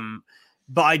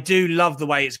 But I do love the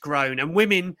way it's grown. And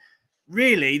women,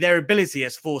 really, their ability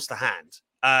has forced a hand.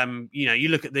 You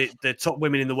look at the top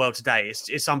women in the world today,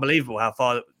 it's unbelievable how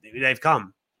far they've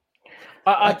come.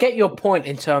 I get your point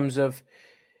in terms of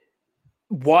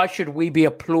why should we be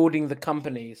applauding the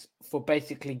companies for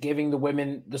basically giving the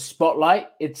women the spotlight?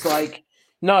 It's like,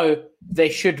 no, they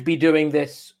should be doing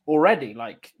this already.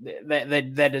 Like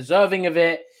they're deserving of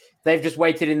it. They've just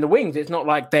waited in the wings. It's not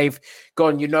like they've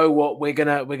gone, you know what, we're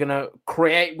gonna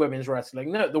create women's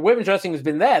wrestling. No, the women's wrestling has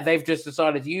been there. They've just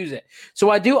decided to use it. So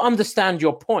I do understand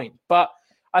your point, but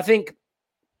I think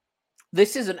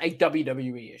this isn't a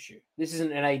WWE issue. This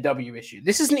isn't an AW issue.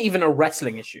 This isn't even a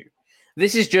wrestling issue.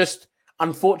 This is just,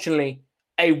 unfortunately,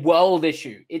 a world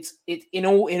issue. It's in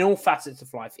all facets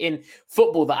of life. In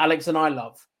football that Alex and I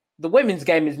love, the women's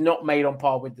game is not made on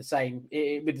par with the same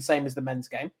as the men's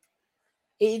game.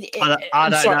 I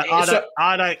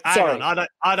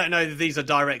don't know that these are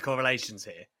direct correlations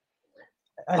here.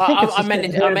 I meant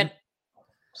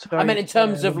in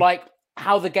terms of like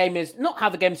how the game is, not how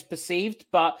the game's perceived,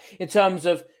 but in terms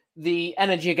of the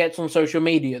energy it gets on social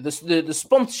media, the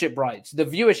sponsorship rights, the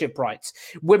viewership rights.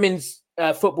 Women's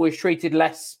football is treated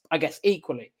less, I guess,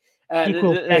 equally,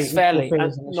 less fairly,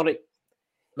 and not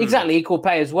exactly equal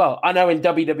pay as well. I know in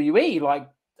WWE, like,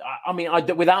 I mean,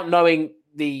 without knowing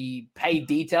the pay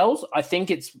details, I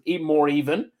think it's more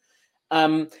even.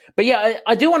 But yeah,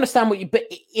 I do understand what you. But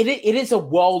it is a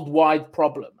worldwide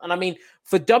problem, and I mean,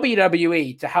 for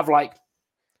WWE to have like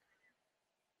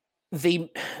the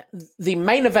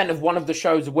main event of one of the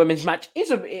shows, a women's match, is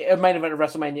a main event of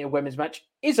WrestleMania, a women's match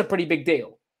is a pretty big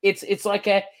deal. It's like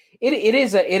it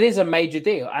is a major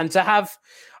deal, and to have,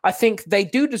 I think they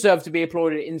do deserve to be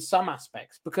applauded in some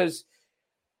aspects because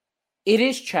it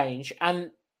is change,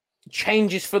 and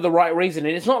change is for the right reason.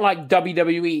 And it's not like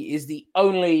WWE is the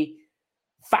only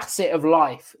facet of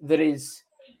life that is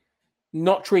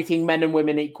not treating men and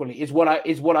women equally. Is what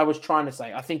I was trying to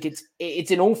say. I think it's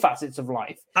in all facets of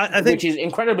life, I think, which is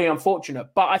incredibly unfortunate.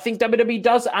 But I think WWE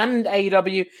does, and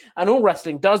AEW and all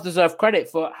wrestling does deserve credit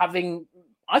for having.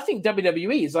 I think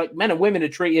WWE is like men and women are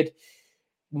treated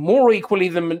more equally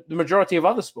than the majority of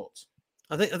other sports.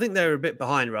 I think they're a bit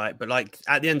behind, right? But like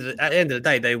at the end of the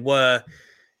day, they were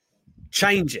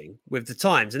changing with the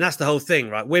times, and that's the whole thing,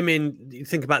 right? Women, you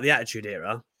think about the Attitude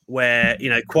Era, where, you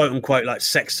know, quote unquote, like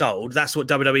sex sold. That's what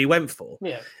WWE went for.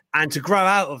 Yeah. And to grow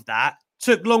out of that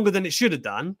took longer than it should have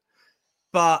done.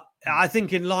 But I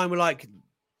think in line with, like,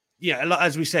 yeah,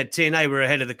 as we said, TNA were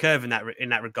ahead of the curve in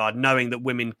that regard, knowing that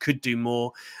women could do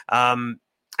more. And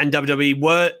WWE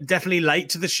were definitely late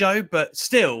to the show, but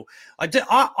still,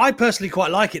 I personally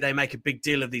quite like it. They make a big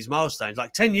deal of these milestones.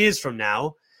 Like 10 years from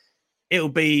now, it'll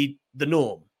be the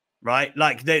norm, right?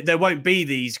 Like there won't be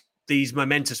these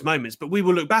momentous moments, but we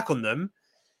will look back on them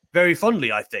very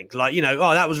fondly, I think. Like, you know,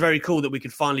 oh, that was very cool that we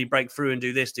could finally break through and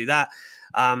do this, do that.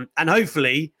 And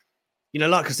hopefully, you know,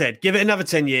 like I said, give it another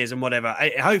 10 years and whatever.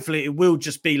 Hopefully it will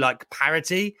just be like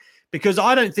parity, because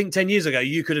I don't think 10 years ago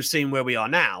you could have seen where we are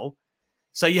now.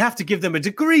 So you have to give them a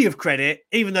degree of credit,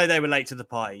 even though they were late to the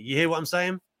party. You hear what I'm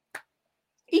saying?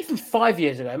 Even 5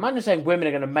 years ago, imagine saying women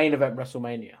are going to main event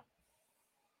WrestleMania.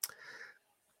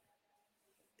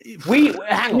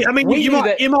 I mean, you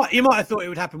might have thought it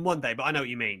would happen one day, but I know what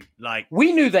you mean. Like,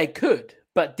 we knew they could,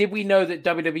 but did we know that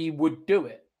WWE would do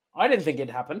it? I didn't think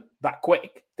it'd happen that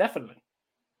quick. Definitely.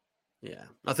 Yeah,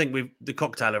 I think the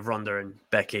cocktail of Ronda and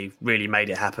Becky really made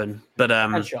it happen. But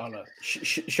and Charlotte,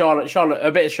 Charlotte,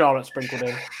 a bit of Charlotte sprinkled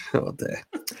in. Oh dear.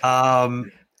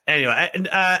 Anyway,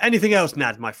 anything else,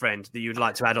 Nad, my friend, that you'd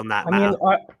like to add on that? I mean,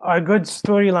 are good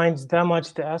storylines that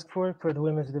much to ask for the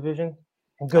women's division?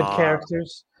 And good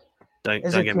characters. Don't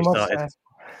get me started.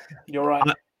 You're right.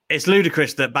 It's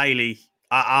ludicrous that Bayley.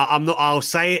 I'll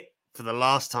say it for the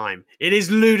last time. It is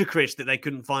ludicrous that they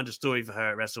couldn't find a story for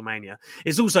her at WrestleMania.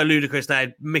 It's also ludicrous they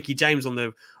had Mickie James on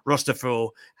the roster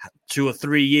for 2 or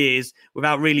 3 years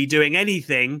without really doing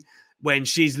anything. When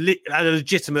she's a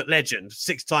legitimate legend,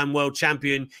 6-time world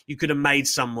champion, you could have made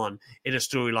someone in a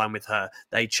storyline with her.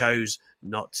 They chose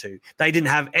not to. They didn't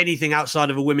have anything outside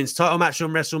of a women's title match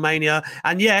on WrestleMania,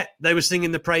 and yet they were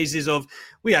singing the praises of,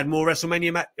 we had more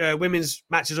WrestleMania women's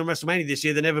matches on WrestleMania this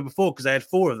year than ever before because they had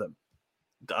 4 of them.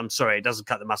 I'm sorry, it doesn't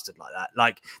cut the mustard like that.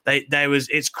 Like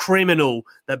it's criminal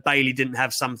that Bayley didn't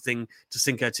have something to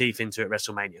sink her teeth into at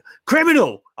WrestleMania.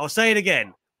 Criminal. I'll say it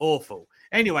again. Awful.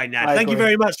 Anyway, Nad, thank you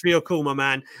very much for your call, my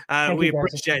man. We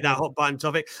appreciate that hot button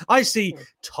topic. I see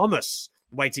Thomas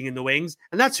waiting in the wings,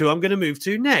 and that's who I'm going to move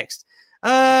to next.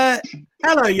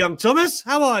 Hello, young Thomas.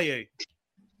 How are you?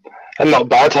 I'm not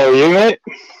bad. How are you, mate?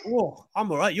 Oh, I'm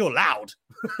all right. You're loud.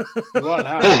 You are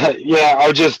loud. Yeah,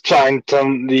 I'll just try and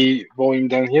turn the volume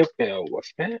down here.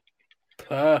 What's that?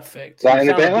 Perfect. Is that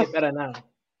any better? A bit better now.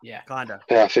 Yeah. Kind of.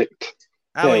 Perfect.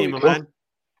 How are you, my man?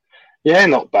 Yeah,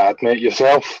 not bad, mate.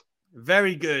 Yourself?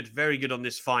 Very good on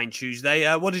this fine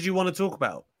Tuesday. What did you want to talk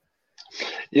about?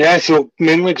 Yeah, so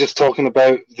mainly just talking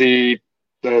about the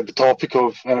topic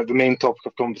of the main topic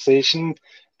of conversation,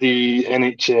 the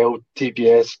NHL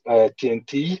TBS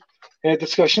TNT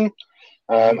discussion,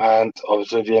 and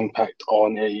obviously the impact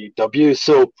on AEW.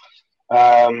 So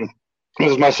it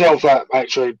was myself that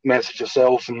actually messaged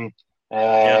yourself and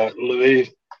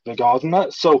Louis regarding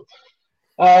that. So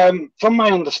from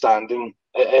my understanding,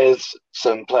 it is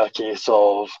simply a case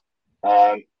of,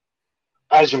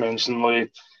 as you mentioned, Louis,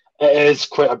 it is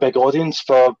quite a big audience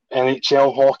for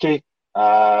NHL hockey.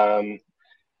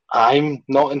 I'm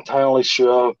not entirely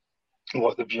sure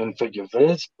what the viewing figure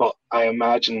is, but I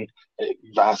imagine it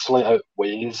vastly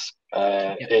outweighs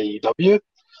AEW.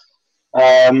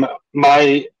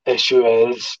 My issue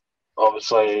is,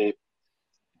 obviously,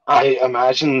 I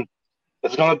imagine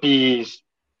it's going to be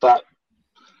that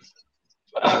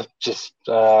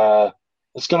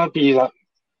it's going to be that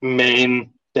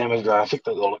main demographic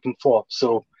that they're looking for.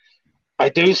 So I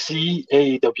do see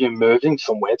AEW moving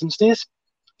some Wednesdays.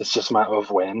 It's just a matter of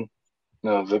when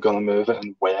they're going to move it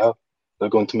and where they're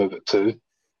going to move it to.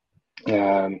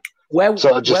 Where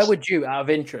would you, out of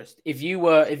interest, if you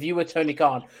were Tony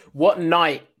Khan, what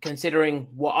night, considering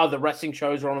what other wrestling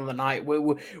shows are on the night,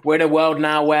 we're in a world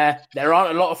now where there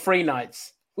aren't a lot of free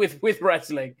nights with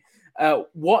wrestling.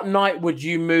 What night would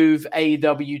you move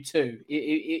AEW to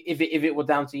if it were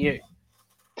down to you?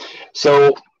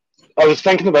 So I was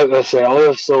thinking about this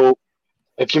earlier. So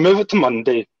if you move it to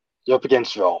Monday, you're up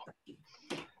against Raw.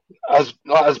 As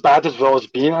bad as Raw has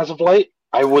been as of late,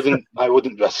 I wouldn't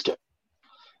risk it.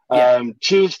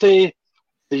 Tuesday,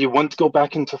 do you want to go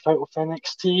back into fight with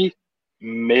NXT?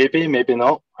 Maybe, maybe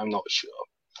not. I'm not sure.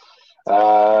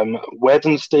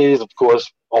 Wednesday is, of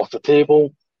course, off the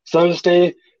table.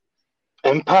 Thursday,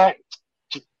 Impact.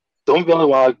 Don't really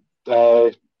want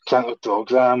to counter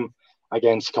program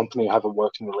against a company you have a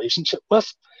working relationship with.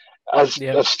 As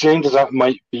strange as that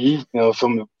might be,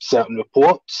 from certain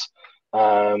reports,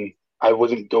 I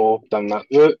wouldn't go down that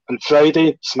route. And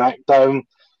Friday, SmackDown.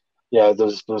 Yeah,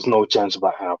 there's no chance of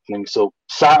that happening. So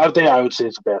Saturday, I would say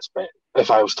is the best bet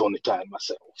if I was Tony Khan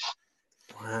myself.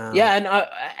 Wow. Yeah, and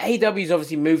AEW's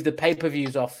obviously moved the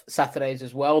pay-per-views off Saturdays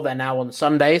as well. They're now on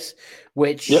Sundays,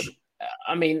 which,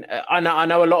 I mean, I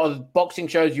know a lot of boxing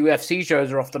shows, UFC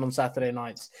shows are often on Saturday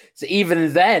nights. So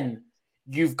even then,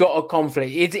 you've got a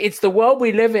conflict. It's the world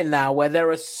we live in now where there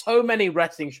are so many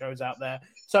wrestling shows out there,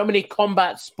 so many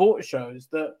combat sports shows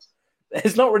that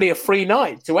it's not really a free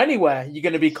night to anywhere. You're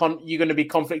going to be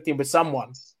conflicting with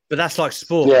someone. But that's like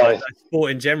sport, right? Like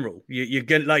sport in general. You're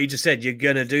going, like you just said, you're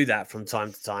going to do that from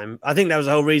time to time. I think that was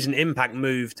the whole reason Impact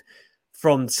moved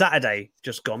from Saturday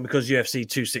just gone because UFC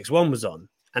 261 was on,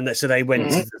 and so they went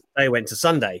to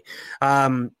Sunday.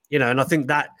 And I think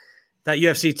that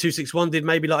UFC 261 did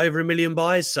maybe like over 1 million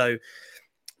buys, so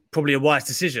probably a wise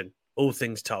decision, all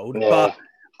things told. Yeah. But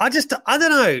I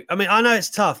don't know. I mean, I know it's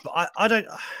tough, but I don't.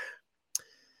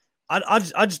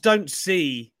 I just don't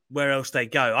see where else they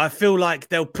go. I feel like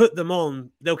they'll put them on,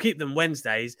 they'll keep them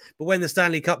Wednesdays, but when the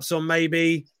Stanley Cup's on,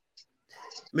 maybe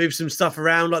move some stuff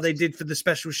around like they did for the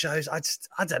special shows. I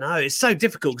don't know. It's so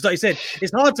difficult because, like you said,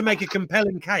 it's hard to make a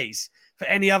compelling case for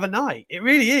any other night. It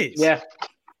really is. Yeah.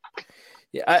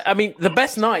 Yeah, I mean, the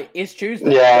best night is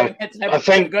Tuesday. Yeah,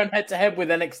 going head to head with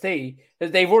NXT,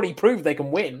 they've already proved they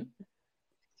can win.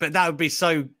 But that would be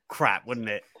so crap, wouldn't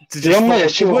it?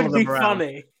 It would be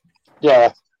funny.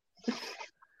 Yeah.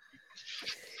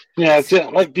 Yeah,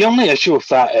 like the only issue with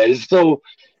that is, though,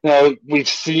 we've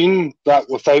seen that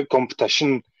without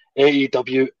competition,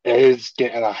 AEW is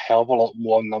getting a hell of a lot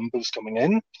more numbers coming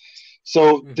in.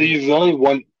 So do you really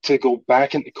want to go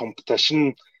back into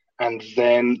competition and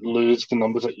then lose the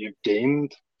numbers that you've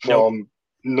gained from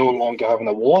no longer having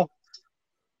a war?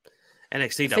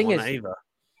 NXT don't want that either.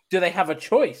 Do they have a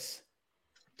choice?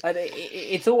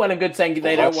 It's all well and good saying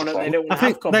they don't want to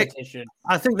have competition.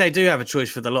 I think they do have a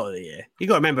choice for the lot of the year. You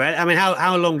got to remember, I mean,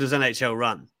 how long does NHL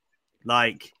run?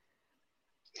 Like,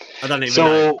 I don't even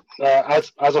know. So,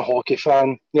 as a hockey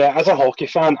fan,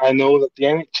 I know that the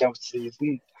NHL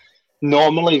season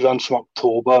normally runs from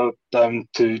October down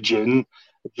to June.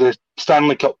 The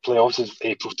Stanley Cup playoffs is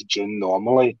April to June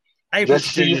normally. April to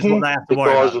June is what they have to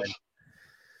worry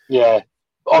about.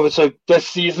 Obviously, this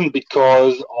season,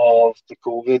 because of the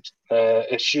COVID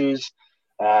issues,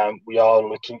 we are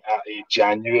looking at a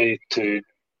January to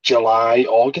July,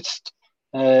 August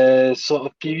sort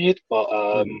of period. But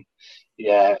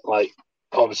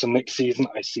obviously next season,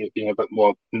 I see it being a bit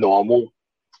more normal.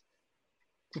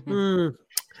 But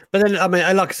then, I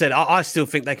mean, like I said, I still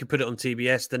think they could put it on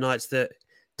TBS the nights that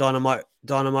Dynamite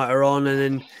are on, and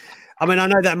then I mean, I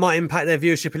know that might impact their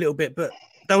viewership a little bit, but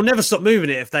they'll never stop moving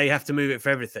it if they have to move it for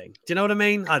everything. Do you know what I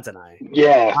mean? I don't know.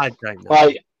 Yeah. I don't know.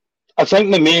 Like, I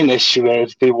think the main issue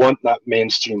is they want that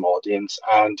mainstream audience,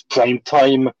 and prime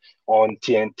time on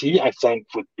TNT, I think,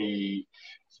 would be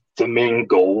the main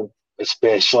goal,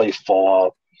 especially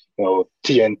for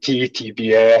TNT,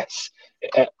 TBS,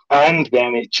 and the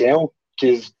NHL,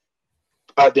 because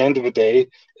at the end of the day,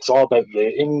 it's all about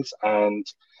ratings, and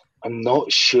I'm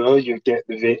not sure you get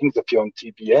the ratings if you're on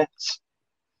TBS.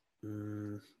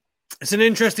 It's an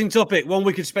interesting topic, one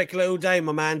we could speculate all day,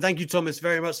 my man. Thank you, Thomas,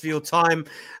 very much for your time.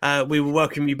 We will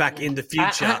welcome you back in the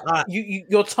future.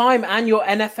 Your time and your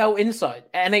NHL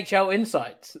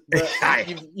insights.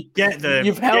 Get them.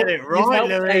 You've helped, get it right,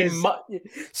 Louise.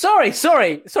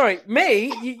 Sorry.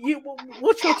 Me? You,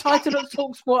 what's your title at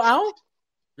TalkSport, Al?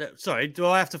 Sorry, do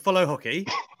I have to follow hockey?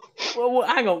 Well,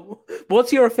 hang on.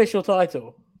 What's your official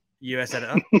title? US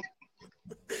editor.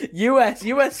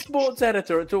 US sports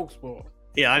editor at TalkSport.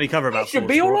 Yeah, I only cover about. You should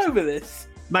be sports. All over this,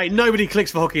 mate. Nobody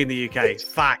clicks for hockey in the UK.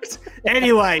 Fact.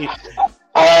 Anyway,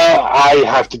 I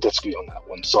have to disagree on that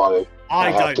one. Sorry,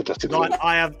 I don't. have to disagree.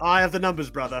 I have the numbers,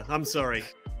 brother. I'm sorry.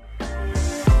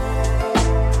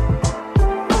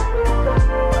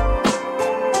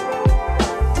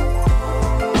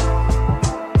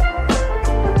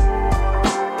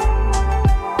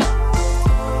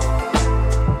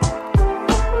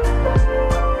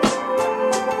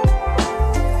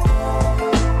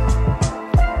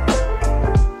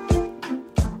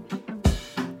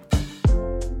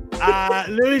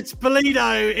 Luis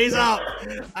Polito is up.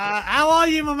 How are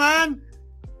you, my man?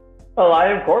 Well, I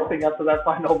am coursing after that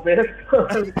final bit.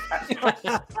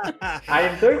 I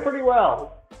am doing pretty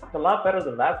well. It's a lot better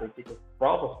than last week because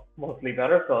Rob was mostly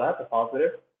better, so that's a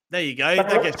positive. There you go.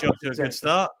 That gets you off to a good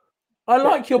start. I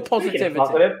like your positivity.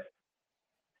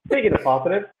 Speaking of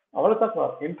positive, I want to talk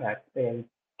about Impact and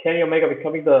Kenny Omega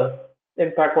becoming the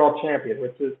Impact World Champion,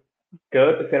 which is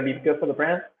good. It's going to be good for the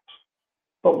brand.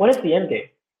 But what is the end game?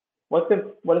 What is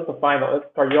the final?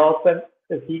 Are y'all set?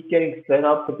 Is he getting set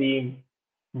up to being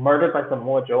murdered by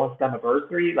Samoa Joe on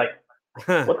Slammiversary? Like,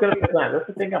 what's going to be the plan? That's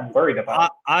the thing I'm worried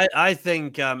about. I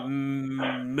think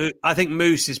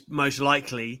Moose is most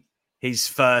likely his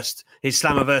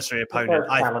Slammiversary opponent.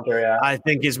 I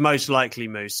think is most likely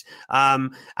Moose.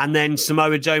 And then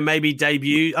Samoa Joe maybe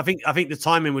debut. I think the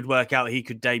timing would work out. He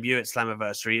could debut at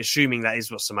Slammiversary, assuming that is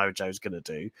what Samoa Joe's going to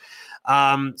do.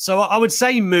 So I would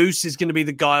say Moose is going to be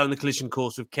the guy on the collision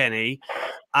course with Kenny.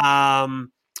 I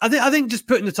think just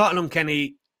putting the title on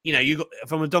Kenny, you got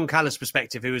from a Don Callis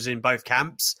perspective, who was in both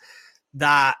camps,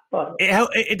 that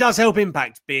it does help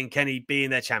Impact Kenny being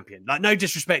their champion. Like, no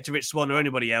disrespect to Rich Swann or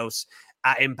anybody else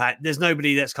at Impact. There's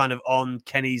nobody that's kind of on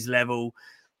Kenny's level,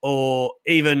 or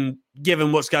even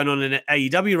given what's going on in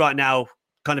AEW right now,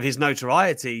 kind of his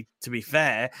notoriety, to be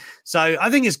fair. So I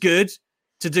think it's good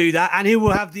to do that. And he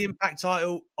will have the Impact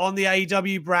title on the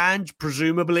AEW brand,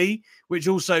 presumably, which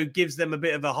also gives them a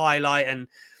bit of a highlight and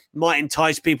might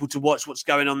entice people to watch what's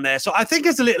going on there. So I think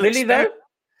it's a little... Really, though?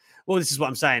 Well, this is what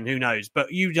I'm saying. Who knows?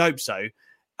 But you'd hope so.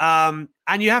 And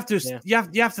you have to you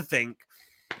have to think.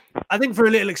 I think for a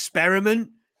little experiment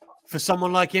for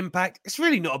someone like Impact, it's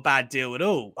really not a bad deal at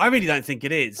all. I really don't think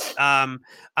it is. And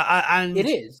it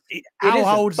is. Hang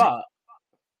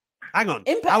on.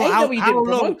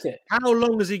 How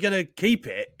long is he going to keep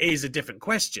it is a different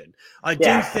question. I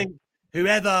do think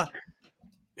whoever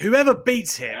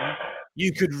beats him,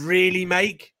 you could really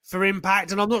make for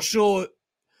Impact. And I'm not sure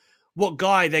what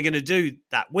guy they're going to do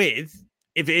that with,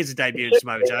 if it is a debut in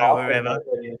Samoa Joe or whoever.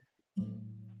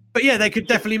 But yeah, they could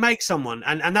definitely make someone,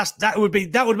 and that would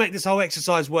make this whole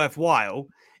exercise worthwhile,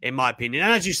 in my opinion.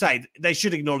 And as you say, they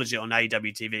should acknowledge it on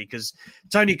AEW TV, because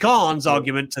Tony Khan's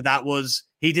argument to that was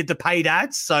he did the paid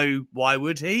ads, so why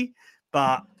would he?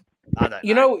 But I don't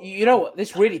know. You know what?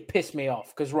 This really pissed me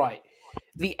off, because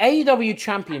the AEW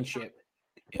Championship.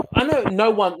 I know no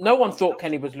one thought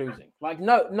Kenny was losing. Like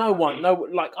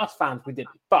like us fans, we didn't.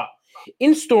 But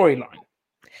in storyline,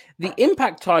 the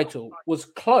Impact title was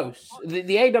close. The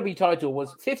AEW title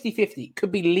was 50-50.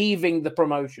 Could be leaving the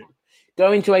promotion,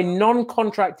 going to a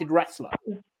non-contracted wrestler.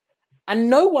 And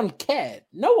no one cared.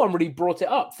 No one really brought it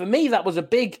up. For me, that was a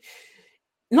big,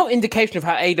 not indication of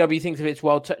how AEW thinks of its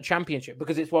World Championship,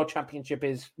 because its World Championship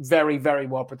is very, very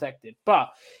well protected. But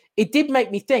it did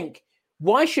make me think,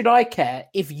 why should I care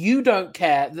if you don't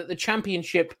care that the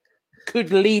championship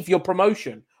could leave your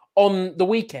promotion on the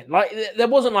weekend? Like, there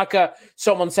wasn't like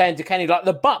someone saying to Kenny, like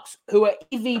the Bucks, who are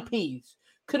EVPs,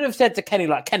 could have said to Kenny,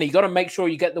 like, Kenny, you got to make sure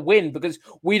you get the win because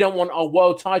we don't want our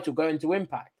world title going to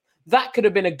Impact. that could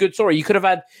have been a good story. You could have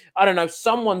had, I don't know,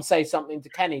 someone say something to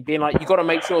Kenny, being like, you got to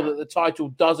make sure that the title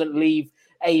doesn't leave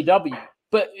AEW.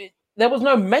 But there was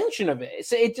no mention of it.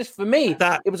 It just, for me,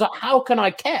 it was like, how can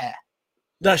I care?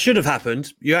 That should have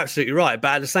happened. You're absolutely right. But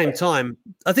at the same time,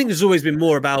 I think there's always been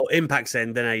more about Impact's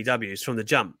end than AEW's from the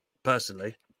jump,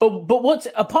 personally. But what's,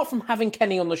 apart from having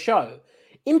Kenny on the show,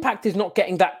 Impact is not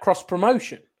getting that cross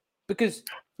promotion because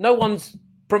no one's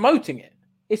promoting it.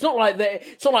 It's not like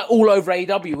all over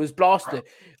AEW was blasted.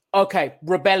 Okay,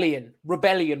 Rebellion.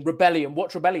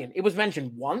 Watch Rebellion. It was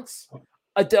mentioned once.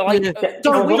 There was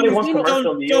only one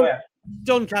commercial in the US.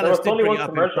 Don Callis did bring it up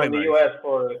in the US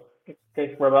for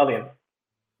Rebellion.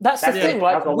 That's the thing.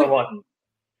 Like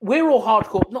we're all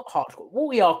hardcore, not hardcore. Well,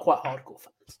 we are quite hardcore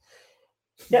fans.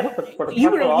 Yeah, you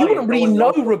wouldn't really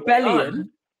know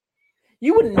Rebellion.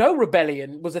 You wouldn't know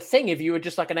Rebellion was a thing if you were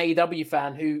just like an AEW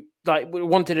fan who like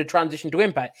wanted to transition to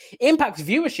Impact. Impact's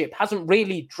viewership hasn't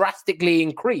really drastically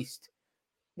increased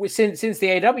since the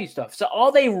AEW stuff. So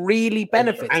are they really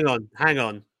benefiting? Hang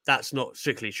on. That's not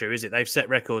strictly true, is it? They've set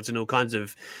records in all kinds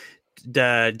of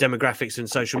demographics and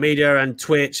social media and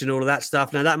Twitch and all of that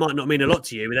stuff. Now, that might not mean a lot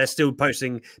to you, but they're still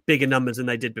posting bigger numbers than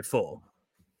they did before.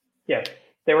 Yes.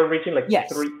 They were reaching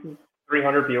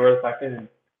 300 viewers back in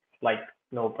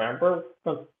November.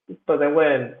 But then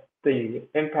when the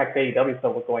Impact AEW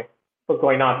stuff was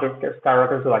going on, their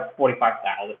skyrocketed to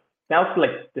 45,000. Now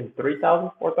it's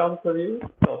 3,000, 4,000 per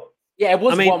view. So yeah, it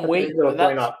was 1 week, but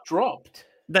that's dropped.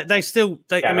 They still,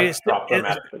 it's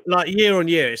like year on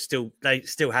year. It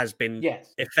still has been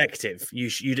effective.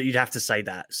 You'd have to say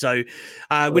that. So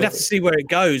we'd have to see where it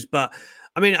goes. But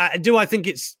I mean, do I think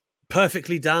it's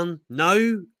perfectly done?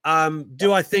 No.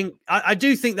 Do I think? I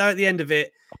do think though at the end of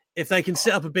it, if they can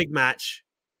set up a big match,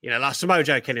 like Samoa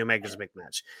Joe, Kenny Omega's a big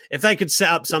match. If they could set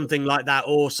up something like that,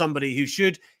 or somebody who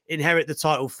should inherit the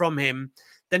title from him,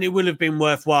 then it would have been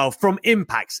worthwhile from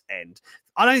Impact's end.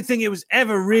 I don't think it was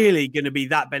ever really going to be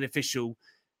that beneficial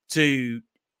to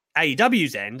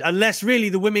AEW's end, unless really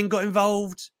the women got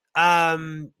involved.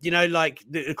 Like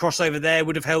the crossover there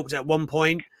would have helped at one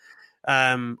point.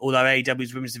 Although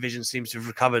AEW's women's division seems to have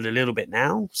recovered a little bit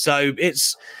now. So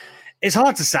it's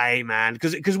hard to say, man,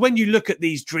 because when you look at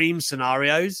these dream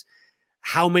scenarios,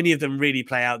 how many of them really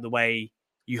play out the way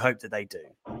you hope that they do?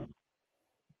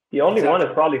 The only one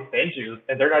is probably Senju,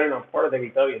 and they're not even a part of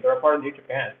AEW. They're a part of New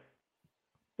Japan.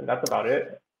 And that's about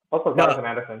it. Also, Jonathan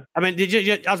Anderson. I mean,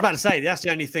 I was about to say, that's the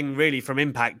only thing really from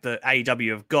Impact that AEW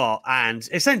have got, and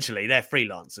essentially they're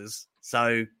freelancers.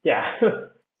 So yeah,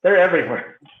 they're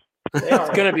everywhere. It's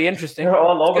going to be interesting. They're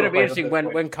all over. It's going to be interesting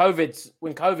when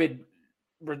COVID.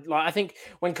 Like I think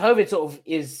when COVID sort of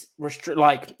is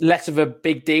less of a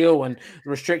big deal and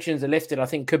restrictions are lifted, I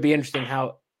think could be interesting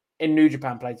how in New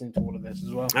Japan plays into all of this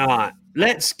as well. All right,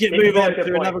 let's move on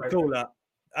to another caller.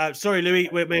 Sorry, Louis,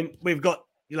 we've got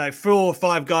 4 or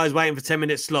 5 guys waiting for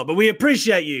 10-minute slot, but we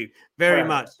appreciate you very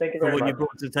much for what you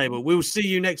brought to the table. We'll see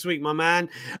you next week, my man.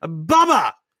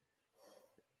 Bubba!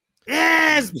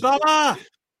 Yes, Bubba!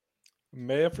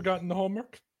 May have forgotten the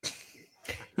homework.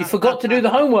 You forgot to do the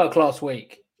homework last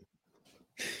week.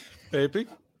 Maybe.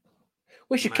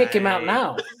 We should kick him out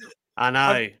now. I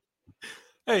know.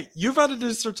 Hey, you've had a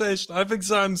dissertation. I have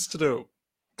exams to do.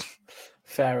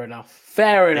 Fair enough.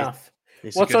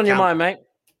 What's on your mind, mate?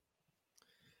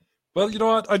 Well, you know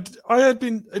what? It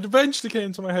eventually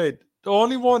came to my head. The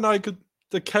only one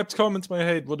that kept coming to my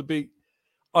head would be,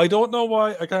 I don't know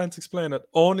why, I can't explain it.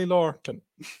 Only Lorcan.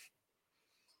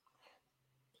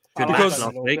 Because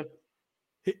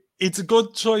it's a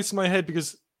good choice in my head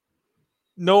because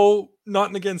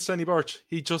nothing against Danny Burch.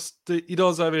 He does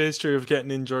have a history of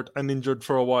getting injured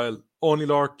for a while. Only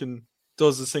Lorcan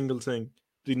does a single thing,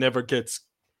 but he never gets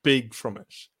big from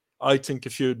it. I think a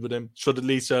feud with him should at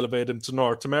least elevate him to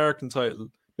North American title,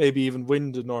 maybe even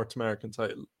win the North American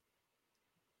title.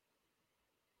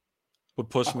 Would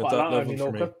push him at that level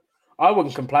for me. I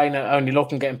wouldn't complain at Only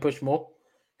Lorcan getting pushed more.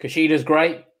 Kushida's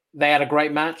great. They had a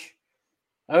great match.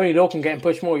 Only Lorcan getting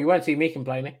pushed more. You won't see me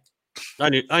complaining.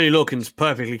 Only Lorcan's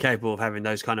perfectly capable of having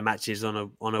those kind of matches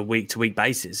on a week-to-week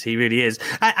basis. He really is,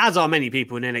 as are many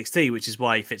people in NXT, which is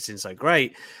why he fits in so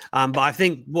great. But I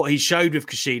think what he showed with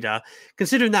Kushida,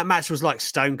 considering that match was like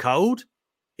stone cold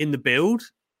in the build,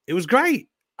 it was great.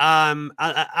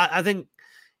 I think,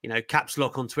 caps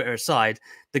lock on Twitter aside,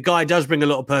 the guy does bring a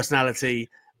lot of personality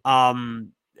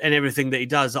and everything that he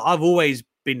does. I've always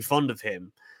been fond of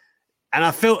him. And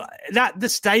I feel that the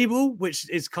stable, which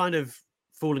is kind of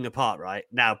falling apart right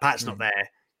now, Pat's not there.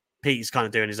 Pete's kind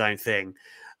of doing his own thing.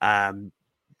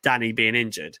 Danny being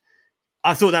injured.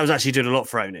 I thought that was actually doing a lot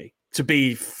for Oni. to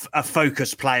be a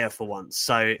focused player for once.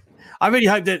 So I really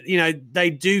hope that, they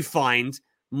do find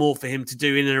more for him to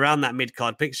do in and around that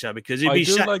mid-card picture, because it'd be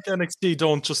like NXT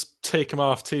don't just take him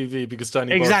off TV because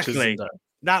Danny Burch isn't there.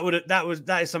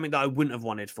 That is something that I wouldn't have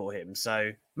wanted for him.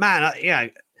 So, man,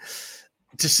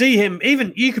 to see him,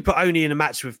 even you could put Oni in a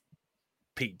match with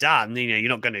Pete Dunne. You're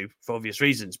not going to for obvious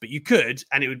reasons, but you could,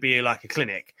 and it would be like a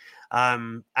clinic.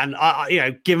 And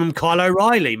give him Kyle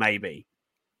O'Reilly, maybe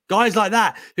guys like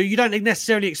that who you don't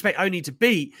necessarily expect Oni to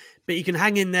beat, but you can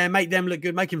hang in there, make them look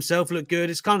good, make himself look good.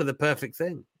 It's kind of the perfect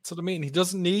thing. That's what I mean. He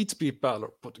doesn't need to beat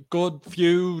Balor, but good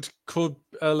feud could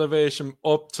elevate him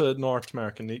up to North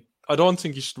American. I don't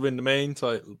think he should win the main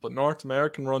title, but North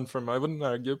American run for him, I wouldn't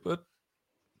argue. But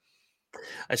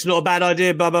it's not a bad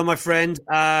idea, Bubba, my friend.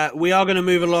 We are going to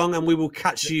move along, and we will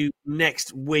catch you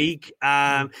next week.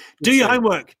 Do your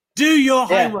homework. Do your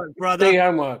homework, brother. Do your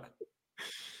homework.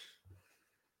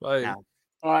 Right. Now,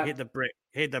 all right.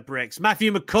 Hit the bricks.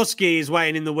 Matthew McCuskey is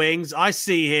waiting in the wings. I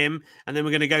see him, and then we're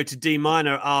going to go to D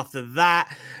minor after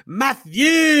that.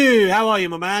 Matthew, how are you,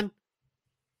 my man?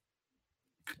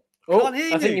 Oh,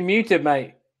 I think you're muted,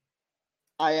 mate.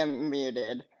 I am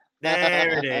muted.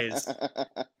 There it is.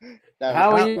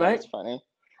 How are you, mate? That's funny.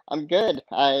 I'm good.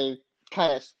 I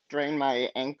kind of strained my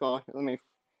ankle.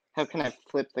 How can I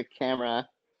flip the camera?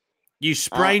 You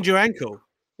sprained your ankle?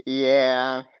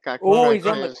 Yeah. Got he's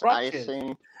on the crutches.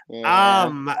 Icing.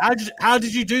 Yeah. How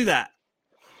did you do that?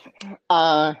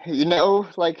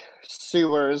 Like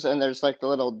sewers, and there's like the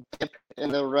little dip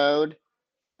in the road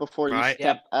before you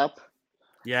step up.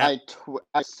 Yeah.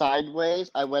 I sideways.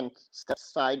 I went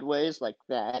sideways like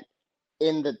that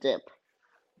in the dip.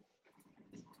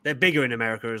 They're bigger in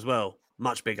America as well,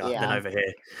 much bigger than over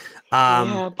here.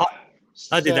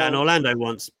 I did that in Orlando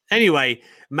once. Anyway,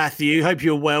 Matthew, hope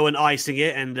you're well and icing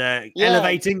it and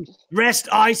elevating. Rest,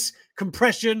 ice,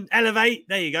 compression, elevate.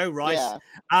 There you go, Rice.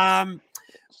 Yeah.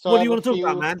 What do you want to talk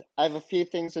about, man? I have a few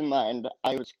things in mind.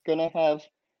 I was going to have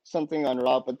something on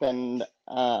Raw, but then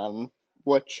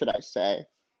what should I say?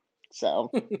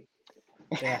 So,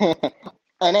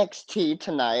 NXT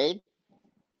tonight.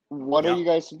 What are you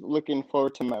guys looking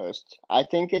forward to most? I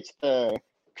think it's the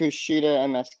Kushida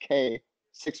MSK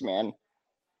 6-man.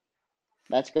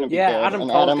 That's going to be good. Adam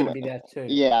Cole's going to be there too.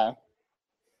 Yeah.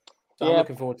 So I'm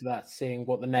looking forward to that, seeing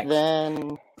what the next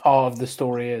part of the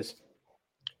story is.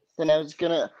 Then I was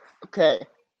going to... Okay.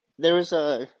 There was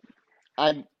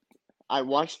I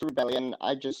watched Rebellion.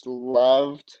 I just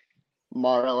loved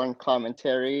Morrow and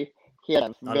commentary. He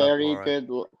had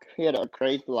he had a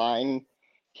great line.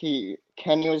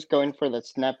 Kenny was going for the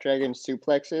Snapdragon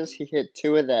suplexes. He hit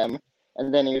 2 of them.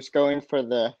 And then he was going for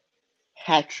the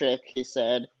hat trick, he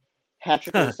said. Hat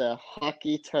trick is a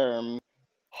hockey term.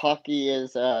 Hockey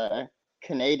is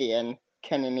Canadian.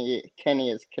 Kenny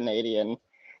is Canadian.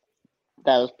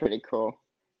 That was pretty cool.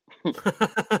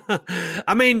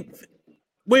 I mean,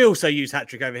 we also use hat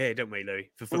trick over here, don't we,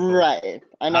 Louis? For football. Right.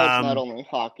 I know it's not only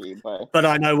hockey, but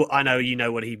I know you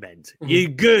know what he meant. You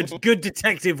good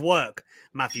detective work,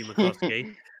 Matthew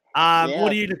McCloskey.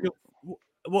 What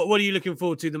are you looking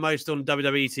forward to the most on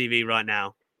WWE TV right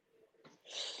now?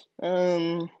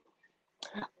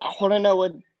 I want to know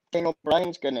what Daniel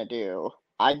Bryan's gonna do.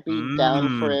 I'd be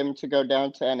down for him to go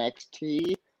down to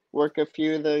NXT, work a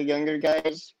few of the younger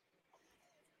guys.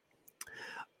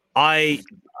 I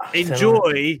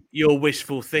enjoy your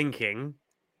wishful thinking.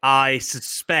 I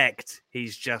suspect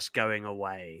he's just going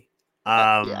away.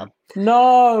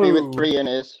 No, he with 3 in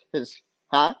his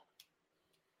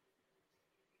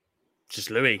Just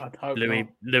Louis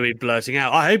blurting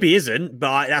out. I hope he isn't,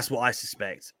 but that's what I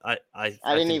suspect. I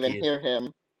didn't even hear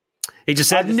him. He just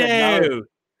said no.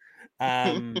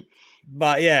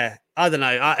 But yeah, I don't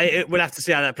know. We'll have to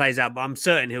see how that plays out. But I'm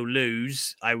certain he'll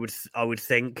lose. I would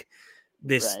think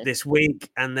this week,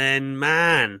 and then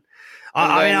I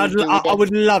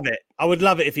would love it. I would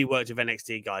love it if he worked with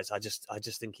NXT guys. I just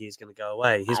think he's going to go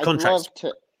away. His contract's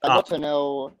I'd love to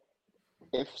know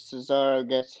if Cesaro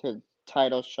gets his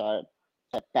title shot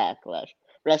at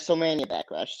WrestleMania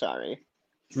Backlash. Sorry.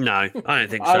 No, I don't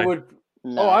think so. I would.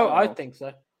 No. I think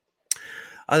so.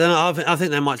 I don't know. I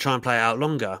think they might try and play it out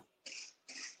longer.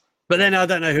 But then I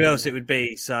don't know who else it would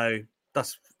be. So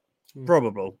that's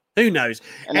probable. Who knows?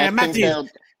 And Matthew, you're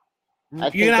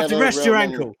going to have to rest your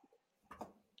ankle.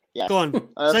 Yeah. Go on.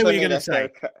 Say what you're going to say.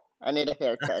 I need a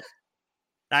haircut.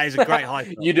 That is a great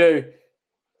high. You do.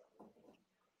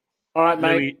 All right,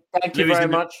 mate. Thank you very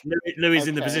much. Louis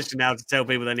in the position now to tell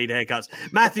people they need haircuts.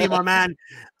 Matthew, my man,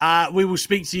 we will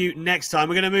speak to you next time.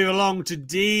 We're going to move along to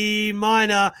D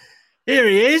minor. Here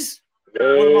he is.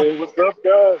 Hey, what's up,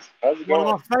 guys? How's it going?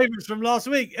 One of my favorites from last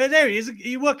week. There he is. Are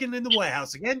you working in the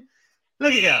warehouse again?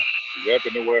 Look at you. Yep,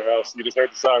 in the warehouse. You just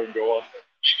heard the siren go off.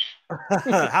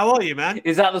 How are you, man?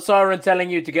 Is that the siren telling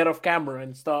you to get off camera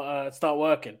and start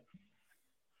working?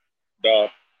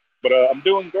 But I'm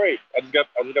doing great. I just got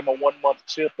my 1 month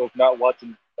chip of not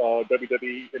watching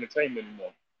WWE entertainment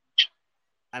anymore.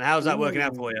 And how's that working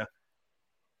out for you?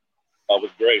 That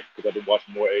was great because I've been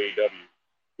watching more AEW.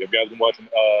 You guys been watching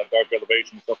Dark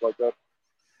Elevation and stuff like that?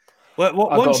 Well,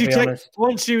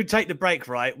 once you take the break,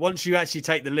 right? Once you actually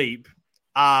take the leap,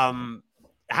 how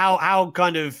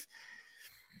kind of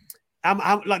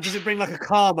how like does it bring like a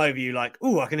calm over you? Like,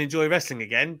 oh, I can enjoy wrestling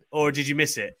again, or did you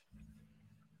miss it?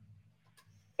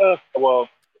 Well,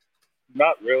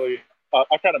 not really.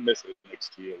 I kind of miss it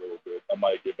NXT a little bit. I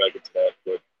might get back into that,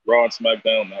 but Raw and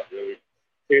SmackDown, not really.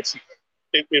 It's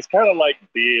kind of like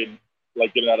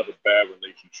getting out of a bad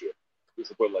relationship.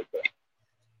 Just to put it like that.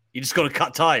 You just got to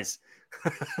cut ties.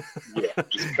 Yeah,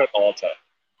 just cut all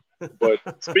ties. But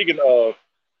speaking of,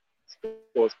 I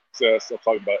was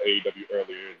talking about AEW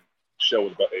earlier. And the show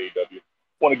was about AEW. I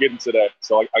want to get into that.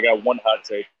 So I got one hot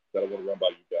take that I want to run by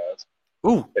you guys.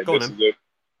 Ooh, and go this on. is it.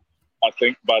 I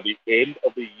think by the end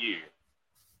of the year,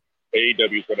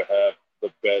 AEW is going to have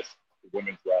the best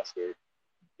women's roster,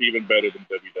 even better than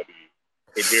WWE.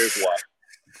 And here's why: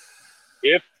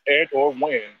 if and or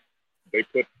when they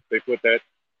put that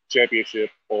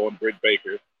championship on Britt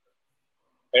Baker,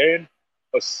 and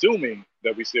assuming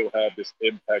that we still have this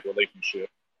Impact relationship,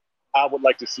 I would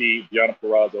like to see Deonna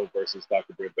Purrazzo versus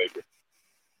Dr. Britt Baker.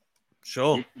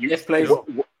 Sure. Yes, please.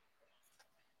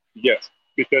 Yes,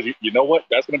 because you know what?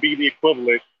 That's going to be the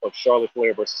equivalent of Charlotte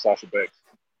Flair versus Sasha Banks.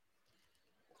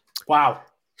 Wow.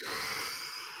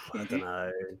 I don't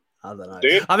know.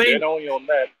 Then only on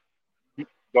that.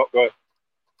 Go ahead.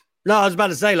 No, I was about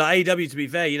to say, like AEW. To be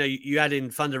fair, you add in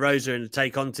Thunder Rosa and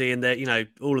Tay Conti, and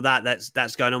all of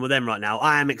that's going on with them right now.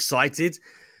 I am excited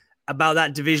about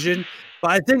that division,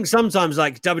 but I think sometimes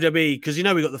like WWE, because we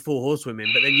got the 4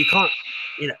 horsewomen, but then you can't,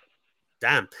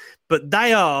 damn. But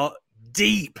they are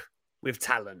deep with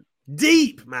talent.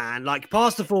 Deep, man. Like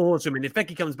past the 4 horsewomen. If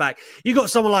Becky comes back, you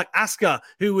got someone like Asuka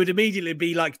who would immediately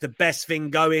be like the best thing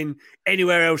going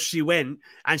anywhere else she went.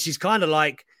 And she's kind of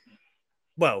like,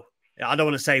 well, I don't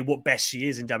want to say what best she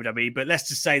is in WWE, but let's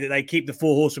just say that they keep the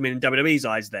 4 horsewomen in WWE's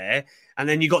eyes there. And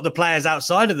then you got the players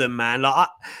outside of them, man.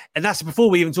 And that's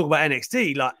before we even talk about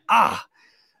NXT. I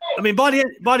mean, by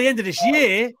the end of this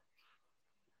year,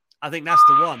 I think that's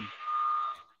the one.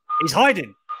 He's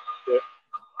hiding. Yeah.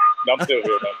 No, I'm still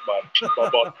here. That's my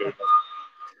boss here.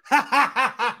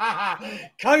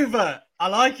 Covert. I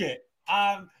like it.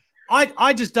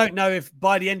 I just don't know if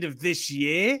by the end of this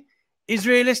year is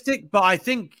realistic, but I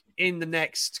think in the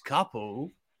next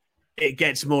couple, it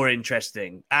gets more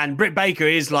interesting. And Britt Baker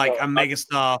is like a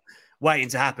megastar waiting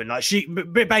to happen. Like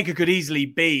Britt Baker could easily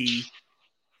be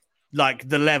like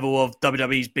the level of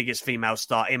WWE's biggest female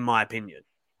star, in my opinion.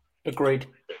 Agreed.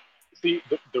 See,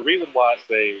 the reason why I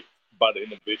say by the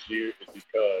end of this year is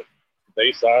because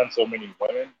they signed so many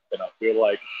women, and I feel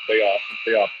like they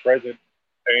are present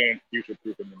and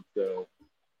future-proofing themselves.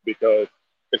 Because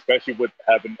especially with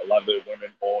having a lot of the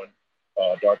women on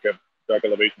Dark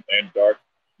Elevation and Dark,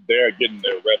 they're getting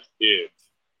their reps in.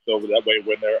 So that way,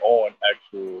 when they're on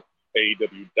actual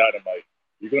AEW Dynamite,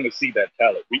 you're going to see that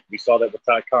talent. We saw that with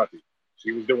Ty Conti.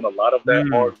 She was doing a lot of that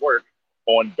hard work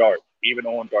on Dark, even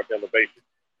on Dark Elevation.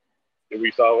 And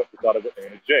we saw it with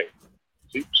Anna Jay.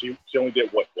 She only did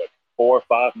what 4 or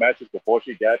 5 matches before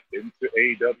she got into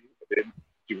AEW. And then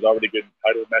she was already getting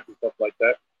title matches and stuff like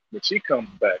that. When she comes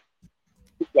back,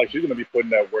 like she's gonna be putting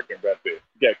that work in right there.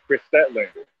 You got Chris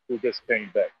Statlander, who just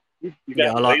came back. You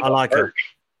got I like her.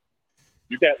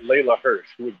 You got Layla Hirsch,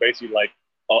 who is basically like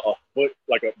a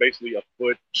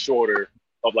foot shorter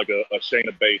of like a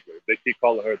Shayna Baszler. They keep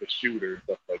calling her the shooter and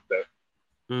stuff like that.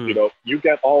 You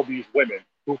got all these women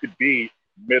who could be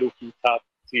middle to top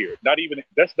tier.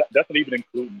 That's not even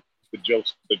including the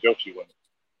Joshi women.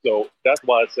 So that's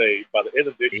why I say by the end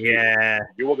of this year,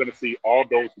 you are going to see all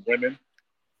those women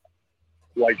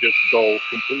like just go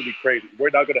completely crazy. We're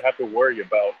not going to have to worry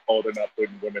about, they're not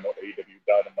putting women on AEW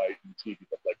Dynamite and TV,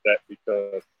 stuff like that,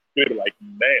 because you're gonna be like,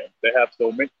 man, they have so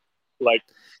many. Like,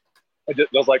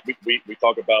 just like we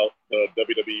talk about the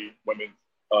WWE Women's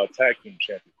Tag Team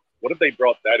Champion. What if they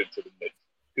brought that into the mix?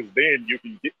 Because then you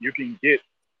can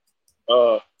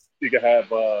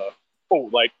have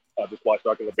I just watched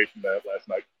Dark Elevation last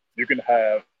night. You can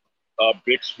have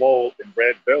Big Swole and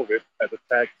Red Velvet as a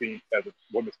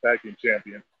women's tag team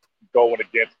champion going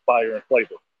against Fire and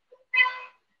Flavor.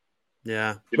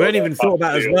 Yeah, we hadn't even thought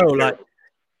about it as well.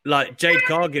 like Jade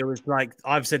Cargill is like,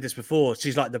 I've said this before,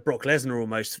 she's like the Brock Lesnar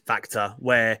almost factor,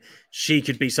 where she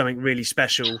could be something really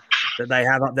special that they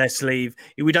have up their sleeve.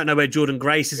 We don't know where Jordan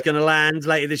Grace is going to land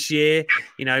later this year.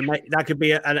 You know, that could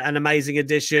be an amazing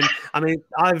addition. I mean,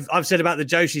 I've said about the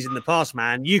Joshis in the past,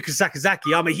 man. Yuka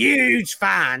Sakazaki, I'm a huge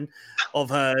fan of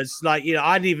hers. Like, you know,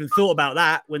 I hadn't even thought about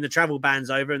that when the travel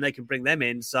ban's over and they can bring them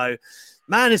in. So,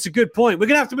 man, it's a good point. We're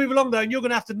going to have to move along, though, and you're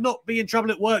going to have to not be in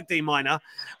trouble at work, D Minor,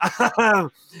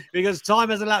 because time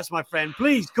has elapsed, my friend.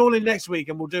 Please call in next week,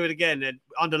 and we'll do it again and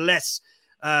under less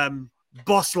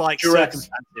boss-like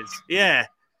circumstances. Yeah.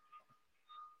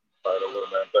 All right, little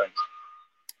man. Thanks.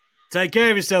 Take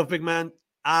care of yourself, big man.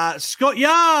 Scott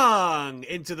Young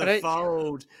into the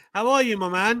fold. How are you, my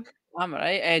man? I'm all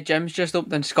right. Gym's just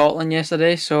opened in Scotland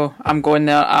yesterday, so I'm going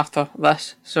there after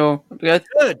this. So, good.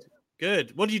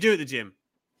 Good. What do you do at the gym?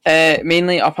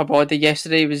 Mainly upper body.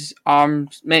 Yesterday was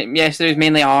arms. Yesterday was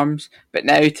mainly arms, but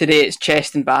now today it's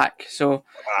chest and back. So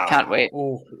can't wait.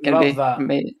 Oh, love that.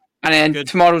 Amazing. And then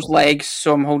tomorrow's legs,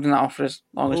 so I'm holding that off for as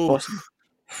long as possible.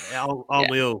 Aren't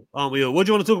we all? What do you want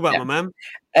to talk about, my man?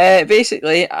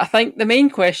 Basically, I think the main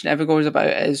question ever goes about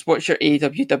is, what's your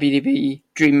AEW WWE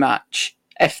dream match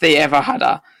if they ever had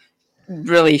a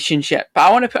relationship? But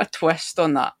I want to put a twist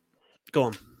on that. Go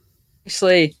on.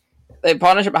 Obviously, the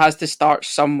partnership has to start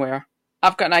somewhere.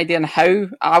 I've got an idea on how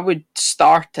I would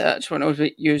start it. I just want to know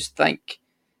what you think.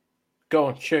 Go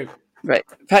on, shoot. Right,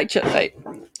 picture right.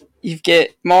 You've got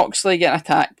Moxley getting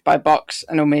attacked by Bucks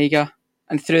and Omega,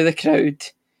 and through the crowd,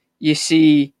 you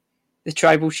see the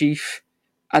Tribal Chief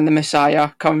and the Messiah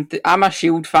come. I'm a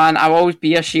Shield fan. I'll always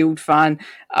be a Shield fan.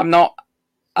 I'm not.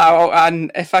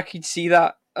 And if I could see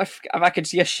that, if I could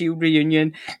see a Shield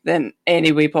reunion, then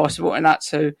any way possible, and that's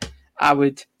how I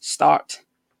would start.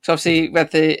 So obviously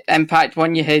with the Impact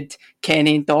one, you had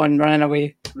Kenny and Don running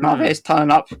away, Marvez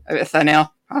turning up out of thin air,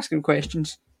 asking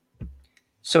questions.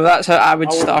 So that's how I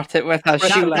would start it, with a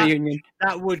Shield reunion.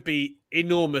 That would be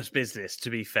enormous business, to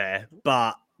be fair,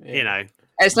 but you know,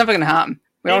 it's never going to happen.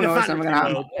 We all know it's never going to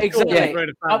happen. Exactly. We're in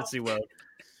a fantasy world.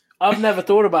 I've never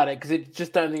thought about it because I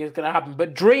just don't think it's going to happen.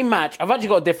 But dream match, I've actually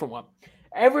got a different one.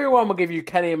 Everyone will give you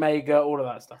Kenny Omega, all of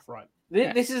that stuff, right?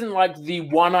 This isn't like the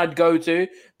one I'd go to,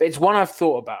 but it's one I've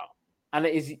thought about. And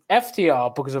it is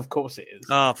FTR, because of course it is.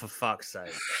 Oh, for fuck's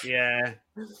sake. Yeah.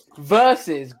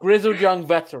 Versus Grizzled Young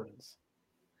Veterans.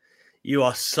 You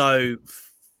are so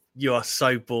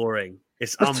boring.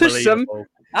 It's unbelievable.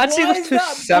 I'd say they're too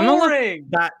similar.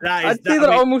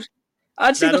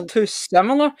 I'd say they're too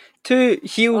similar to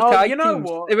heel tag you know teams.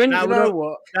 what?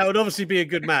 That would obviously be a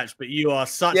good match, but you are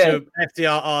such a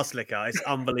FTR arse licker. It's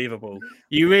unbelievable.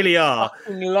 You really are.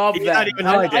 I love you that. Don't even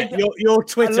hide it. Your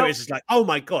Twitter is just like, oh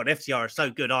my god, FTR are so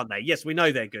good, aren't they? Yes, we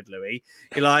know they're good, Louis.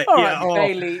 You're like,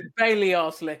 Bailey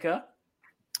arse licker.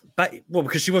 Well,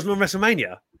 because she wasn't on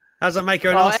WrestleMania. How does that make her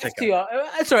an arse licker?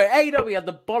 FTR, sorry, AEW had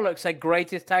the bollocks their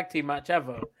greatest tag team match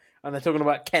ever. And they're talking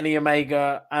about Kenny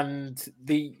Omega and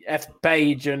the F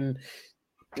Page and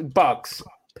Bucks.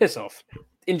 Piss off.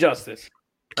 Injustice.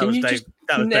 Can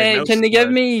they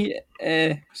give me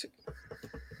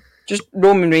just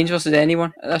Roman Reigns versus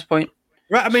anyone at this point?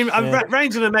 Right. I mean,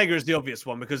 Reigns and Omega is the obvious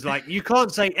one because, like, you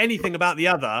can't say anything about the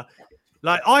other.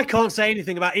 Like, I can't say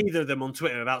anything about either of them on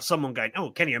Twitter about someone going,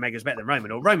 "Oh, Kenny Omega's better than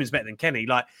Roman," or "Roman's better than Kenny."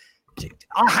 Like,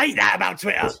 I hate that about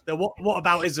Twitter. The what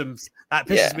about isms that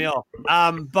pisses me off.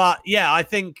 But yeah, I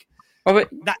think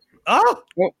that. Oh,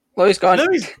 Louis gone.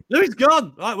 Louis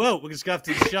gone. Right. Well, we're just gonna have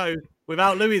to do the show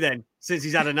without Louis then, since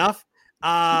he's had enough.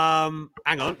 Hang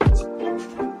on.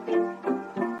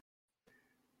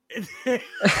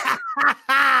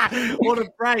 What a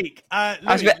break! I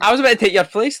was about to take your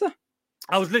place there.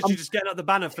 I was literally just getting up the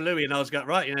banner for Louis, and I was going,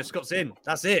 right, Scott's in.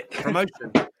 That's it.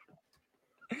 Promotion.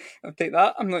 I'll take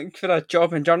that. I'm looking for a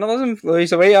job in journalism.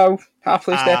 Louis away, I'll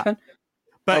happily step in.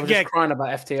 But I was just crying about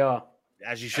FTR.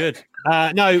 As you should.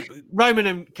 No, Roman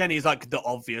and Kenny is like the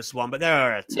obvious one, but there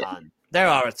are a ton. Yeah. There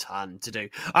are a ton to do.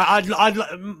 I'd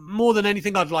more than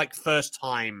anything, I'd like first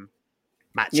time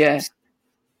matchups. Yeah.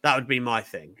 That would be my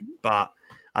thing, but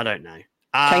I don't know.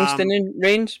 Kingston and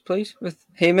Reigns, please, with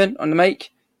Heyman on the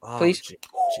mic, please.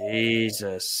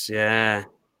 Jesus, yeah.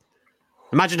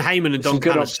 Imagine Heyman and Don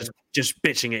Callis just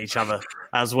bitching at each other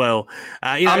as well.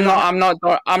 I'm not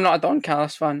a Don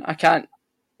Callis fan. I can't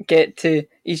get to.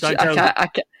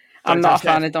 I'm not a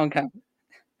fan of Don Callis.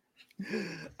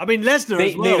 I mean, Lesnar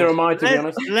as well. Neither am I, to be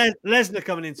honest. Lesnar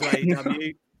coming into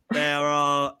AEW,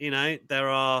 there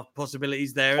are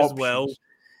possibilities there as well.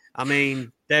 I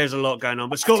mean, there's a lot going on.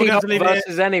 But Scott, we're going to leave it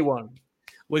versus anyone.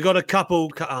 We got a couple.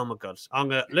 Oh my God!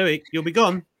 Louis, you'll be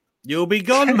gone. You'll be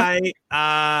gone, mate.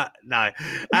 No.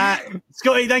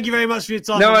 Scotty, thank you very much for your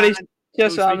time. No worries. We'll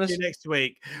speak to you next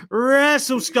week.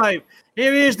 WrestleScope.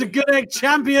 Here he is, the Good Egg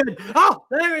champion. Oh,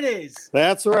 there it is.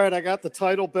 That's right. I got the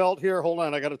title belt here. Hold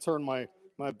on. I got to turn my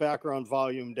background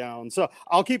volume down. So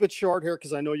I'll keep it short here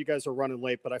because I know you guys are running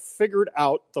late, but I figured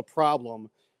out the problem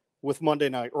with Monday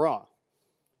Night Raw.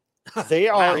 They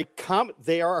are a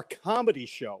comedy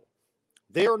show.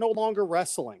 They are no longer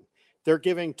wrestling. They're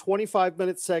giving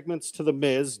 25-minute segments to The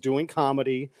Miz doing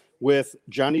comedy with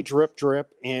Johnny Drip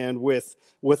Drip and with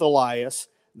Elias.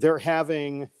 They're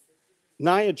having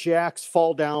Nia Jax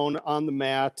fall down on the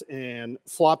mat and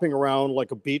flopping around like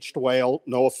a beached whale.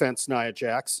 No offense, Nia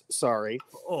Jax. Sorry.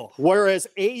 Oh. Whereas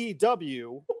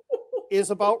AEW is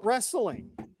about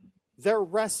wrestling. They're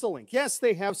wrestling. Yes,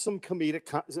 they have some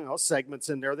comedic segments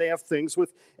in there. They have things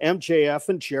with MJF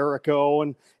and Jericho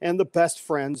and the Best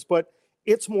Friends, but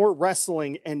it's more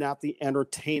wrestling and not the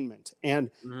entertainment.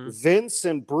 And Vince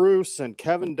and Bruce and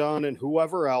Kevin Dunn and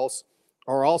whoever else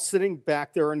are all sitting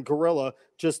back there in Gorilla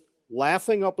just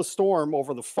laughing up a storm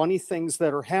over the funny things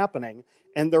that are happening,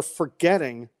 and they're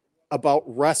forgetting about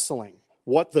wrestling.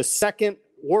 What the second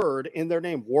word in their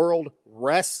name, World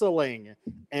Wrestling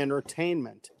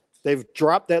Entertainment. They've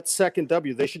dropped that second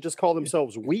W. They should just call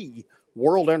themselves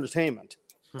World Entertainment.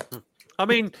 I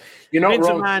mean, Vince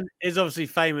McMahon is obviously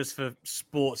famous for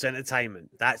sports entertainment.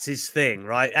 That's his thing,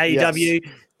 right? AEW,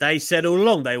 they said all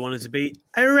along they wanted to be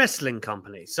a wrestling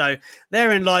company. So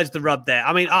therein lies the rub there.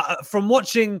 I mean, from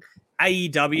watching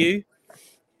AEW,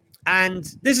 and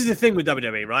this is the thing with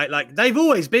WWE, right? Like, they've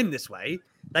always been this way.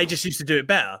 They just used to do it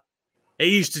better. It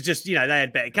used to just, they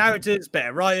had better characters,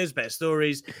 better writers, better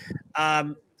stories.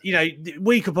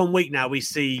 Week upon week now, we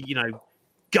see,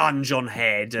 Gunge on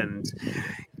head and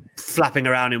flapping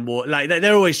around in water. Like,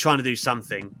 they're always trying to do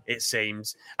something, it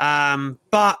seems.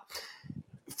 But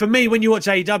for me, when you watch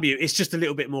AEW, it's just a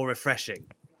little bit more refreshing.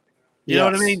 You know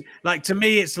what I mean? Like, to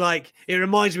me, it's like, it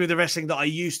reminds me of the wrestling that I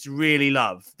used to really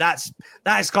love. That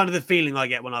is kind of the feeling I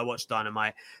get when I watch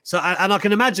Dynamite. So, and I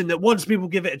can imagine that once people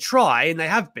give it a try, and they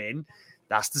have been,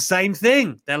 that's the same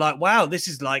thing. They're like, wow, this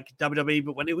is like WWE,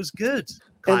 but when it was good.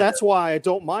 And that's why I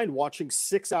don't mind watching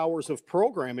 6 hours of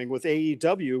programming with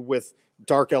AEW with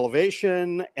Dark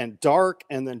Elevation and Dark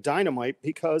and then Dynamite,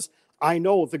 because I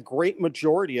know the great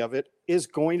majority of it is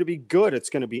going to be good. It's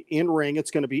going to be in ring. It's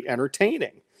going to be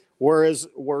entertaining. Whereas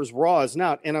Raw is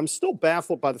not. And I'm still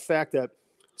baffled by the fact that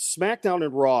SmackDown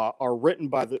and Raw are written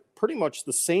by pretty much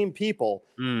the same people.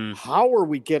 How are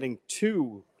we getting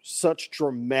two such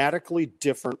dramatically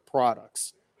different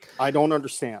products? I don't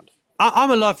understand.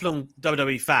 I'm a lifelong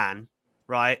WWE fan,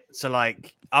 right? So,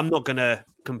 like, I'm not going to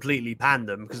completely pan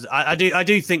them because I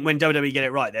do think when WWE get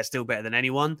it right, they're still better than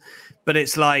anyone. But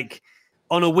it's like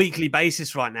on a weekly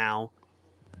basis right now,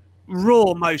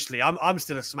 Raw mostly, I'm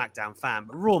still a SmackDown fan,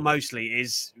 but Raw mostly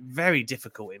is very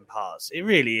difficult in parts. It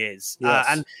really is.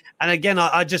 Yes. And again,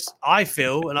 I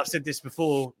feel, and I've said this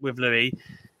before with Louis,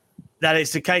 that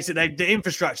it's the case that the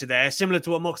infrastructure there, similar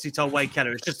to what Moxley told Wade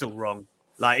Keller, is just all wrong.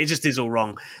 Like, it just is all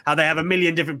wrong. How they have a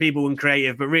million different people in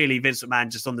creative, but really Vince McMahon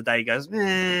just on the day goes,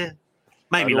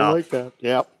 make me laugh. Like that.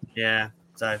 Yep. Yeah.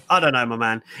 So, I don't know, my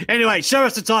man. Anyway, show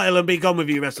us the title and be gone with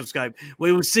you, WrestleScope.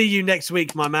 We will see you next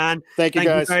week, my man. Thank you,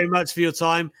 guys. Thank you very much for your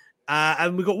time.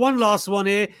 And we've got one last one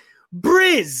here.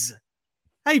 Briz.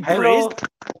 Hey, Briz. Hello.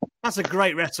 That's a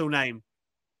great wrestle name.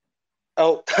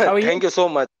 Oh, thank you so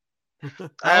much.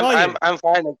 I'm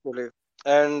fine, actually.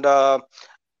 And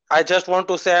I just want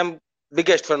to say I'm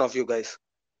biggest fan of you guys.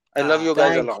 I love you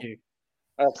guys a lot.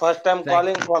 First time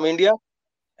calling from India.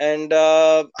 And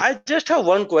I just have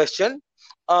one question.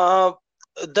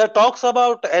 The talks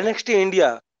about NXT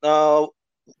India,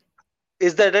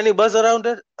 is there any buzz around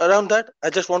that? I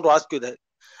just want to ask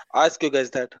you guys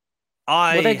that.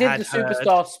 Well, they did the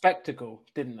Superstar Spectacle,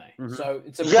 didn't they? Mm-hmm. So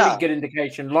it's a pretty good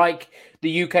indication. Like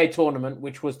the UK tournament,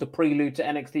 which was the prelude to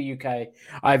NXT UK,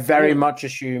 I very much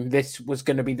assume this was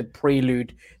going to be the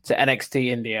prelude to NXT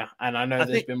India. And I know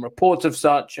there's been reports of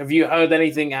such. Have you heard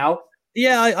anything out?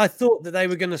 Yeah, I thought that they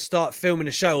were going to start filming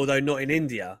a show, although not in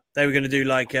India. They were going to do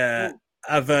like a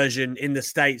version in the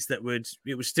States it was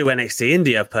still NXT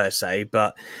India per se.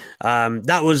 But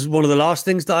that was one of the last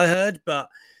things that I heard. But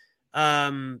I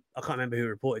can't remember who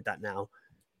reported that now.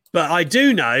 But I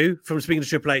do know from speaking to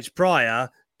Triple H prior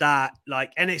that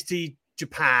like NXT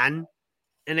Japan,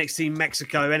 NXT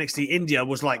Mexico, NXT India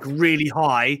was like really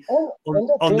high.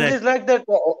 The thing is like that.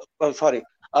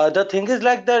 The thing is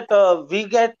like that. We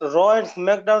get Raw and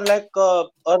SmackDown like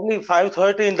early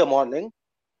 5:30 in the morning,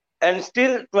 and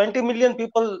still 20 million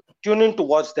people tune in to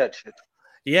watch that shit.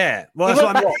 Yeah. Well, that's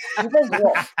what I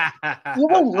mean.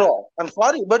 Even Raw. I'm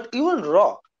sorry, but even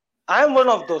Raw. I'm one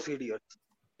of those idiots.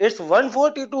 It's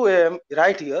 1:42 a.m.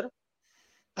 right here.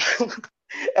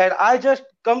 And I just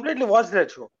completely watched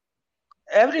that show.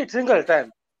 Every single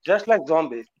time. Just like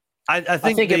zombies. I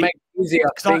think it makes it easier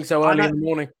being so early in the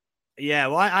morning. Yeah,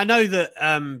 well, I know that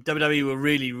WWE were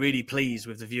really, really pleased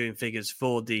with the viewing figures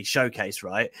for the showcase,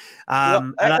 right?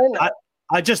 I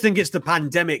just think it's the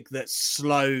pandemic that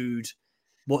slowed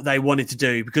what they wanted to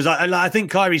do, because I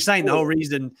think Kairi's saying the whole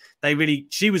reason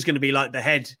she was going to be like the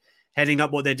heading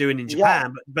up what they're doing in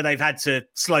Japan, but they've had to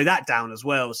slow that down as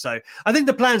well. So I think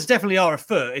the plans definitely are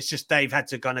afoot. It's just they've had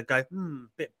to kind of go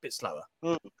bit slower.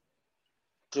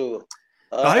 True.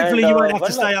 Hopefully you won't have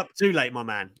to stay up too late, my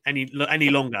man, any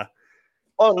longer.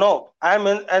 Oh no, I'm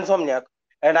an insomniac,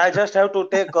 and I just have to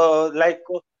take 5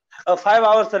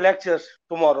 hours of lectures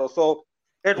tomorrow, so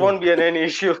it won't be any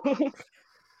issue.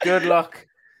 Good luck.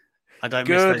 I don't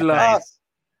Good miss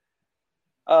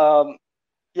luck.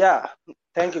 Yeah,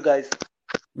 thank you guys.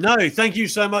 No, thank you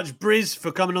so much, Briz,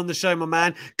 for coming on the show, my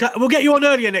man. We'll get you on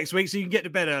earlier next week so you can get to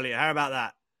bed earlier. How about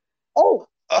that? Oh,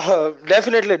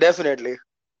 definitely.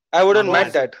 I wouldn't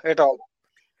mind that at all.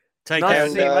 Take care.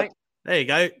 Mate. There you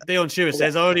go. Dion Shearer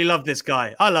says, I already love this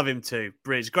guy. I love him too.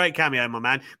 Briz, great cameo, my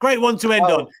man. Great one to end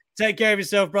on. Take care of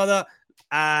yourself, brother.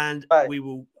 And we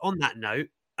will, on that note,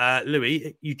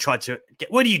 Louis, you tried to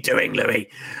get... What are you doing,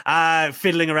 Louis?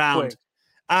 Fiddling around.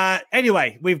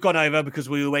 Anyway, we've gone over because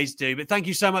we always do. But thank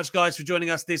you so much, guys, for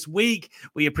joining us this week.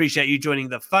 We appreciate you joining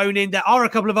the phone in. There are a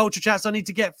couple of Ultra Chats I need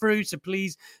to get through, so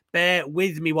please bear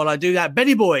with me while I do that.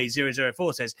 Benny Boy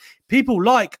 004 says, people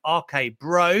like RK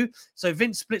Bro, so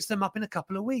Vince splits them up in a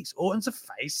couple of weeks. Orton's a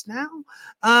face now?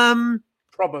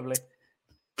 Probably.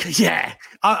 Yeah,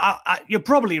 you're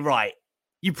probably right.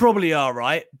 You probably are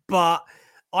right, but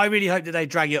I really hope that they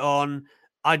drag it on.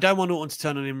 I don't want Orton to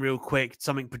turn on him real quick,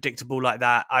 something predictable like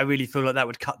that. I really feel like that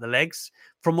would cut the legs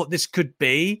from what this could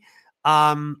be.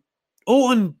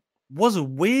 Orton was a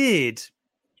weird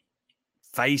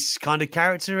face kind of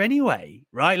character anyway,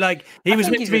 right? Like, he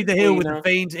was meant to be the heel with the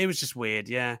Fiend. It was just weird,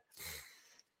 yeah.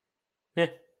 Yeah.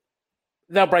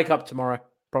 They'll break up tomorrow,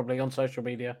 probably, on social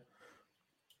media.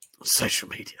 Social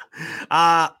media.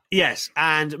 Yes,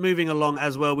 and moving along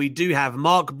as well, we do have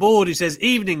Mark Board who says,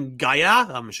 evening, Gaia.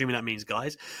 I'm assuming that means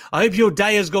guys. I hope your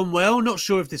day has gone well. Not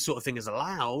sure if this sort of thing is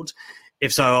allowed.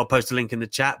 If so, I'll post a link in the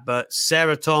chat. But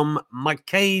Sarah Tom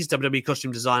McKay's WWE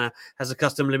costume designer has a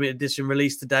custom limited edition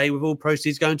release today with all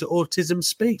proceeds going to Autism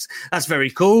Speaks. That's very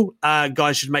cool.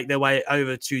 Guys should make their way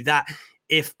over to that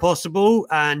if possible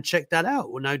and check that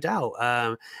out. Well, no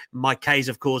doubt. Mike Hayes,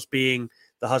 of course, being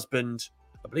the husband,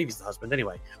 I believe he's the husband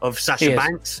anyway, of Sasha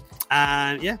Banks.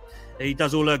 And yeah, he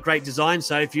does all her great designs.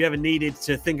 So if you ever needed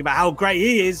to think about how great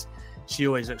he is, she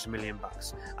always looks $1 million.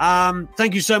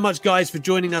 Thank you so much, guys, for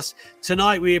joining us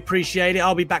tonight. We appreciate it.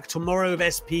 I'll be back tomorrow with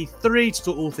SP3 to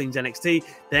talk all things NXT.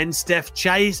 Then Steph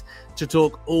Chase to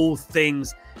talk all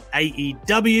things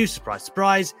AEW. Surprise,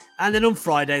 surprise. And then on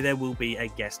Friday, there will be a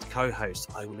guest co-host.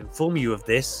 I will inform you of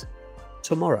this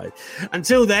tomorrow.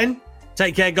 Until then,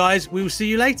 take care, guys. We will see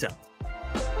you later.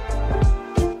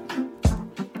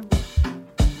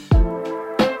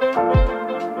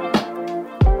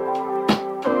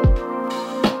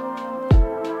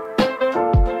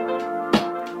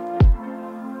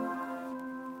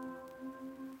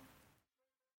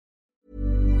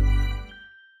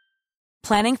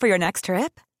 Planning for your next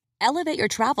trip? Elevate your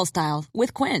travel style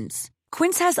with Quince.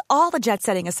 Quince has all the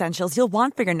jet-setting essentials you'll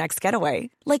want for your next getaway,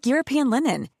 like European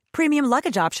linen, premium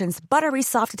luggage options, buttery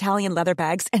soft Italian leather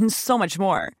bags, and so much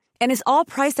more. And is all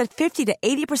priced at 50 to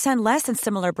 80% less than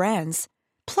similar brands.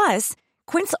 Plus,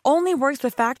 Quince only works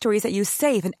with factories that use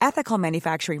safe and ethical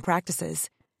manufacturing practices.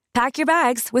 Pack your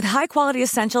bags with high-quality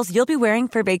essentials you'll be wearing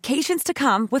for vacations to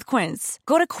come with Quince.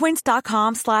 Go to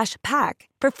quince.com/pack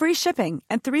for free shipping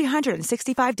and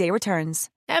 365-day returns.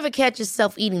 Ever catch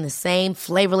yourself eating the same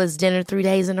flavorless dinner 3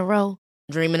 days in a row?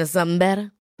 Dreaming of something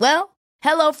better? Well,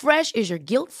 HelloFresh is your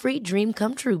guilt-free dream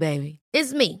come true, baby.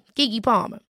 It's me, Keke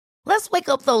Palmer. Let's wake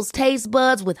up those taste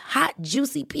buds with hot,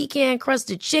 juicy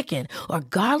pecan-crusted chicken or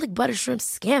garlic butter shrimp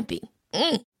scampi.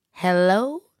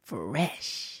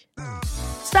 HelloFresh.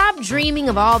 Stop dreaming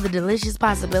of all the delicious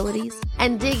possibilities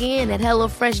and dig in at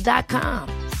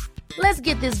HelloFresh.com. Let's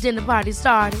get this dinner party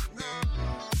started.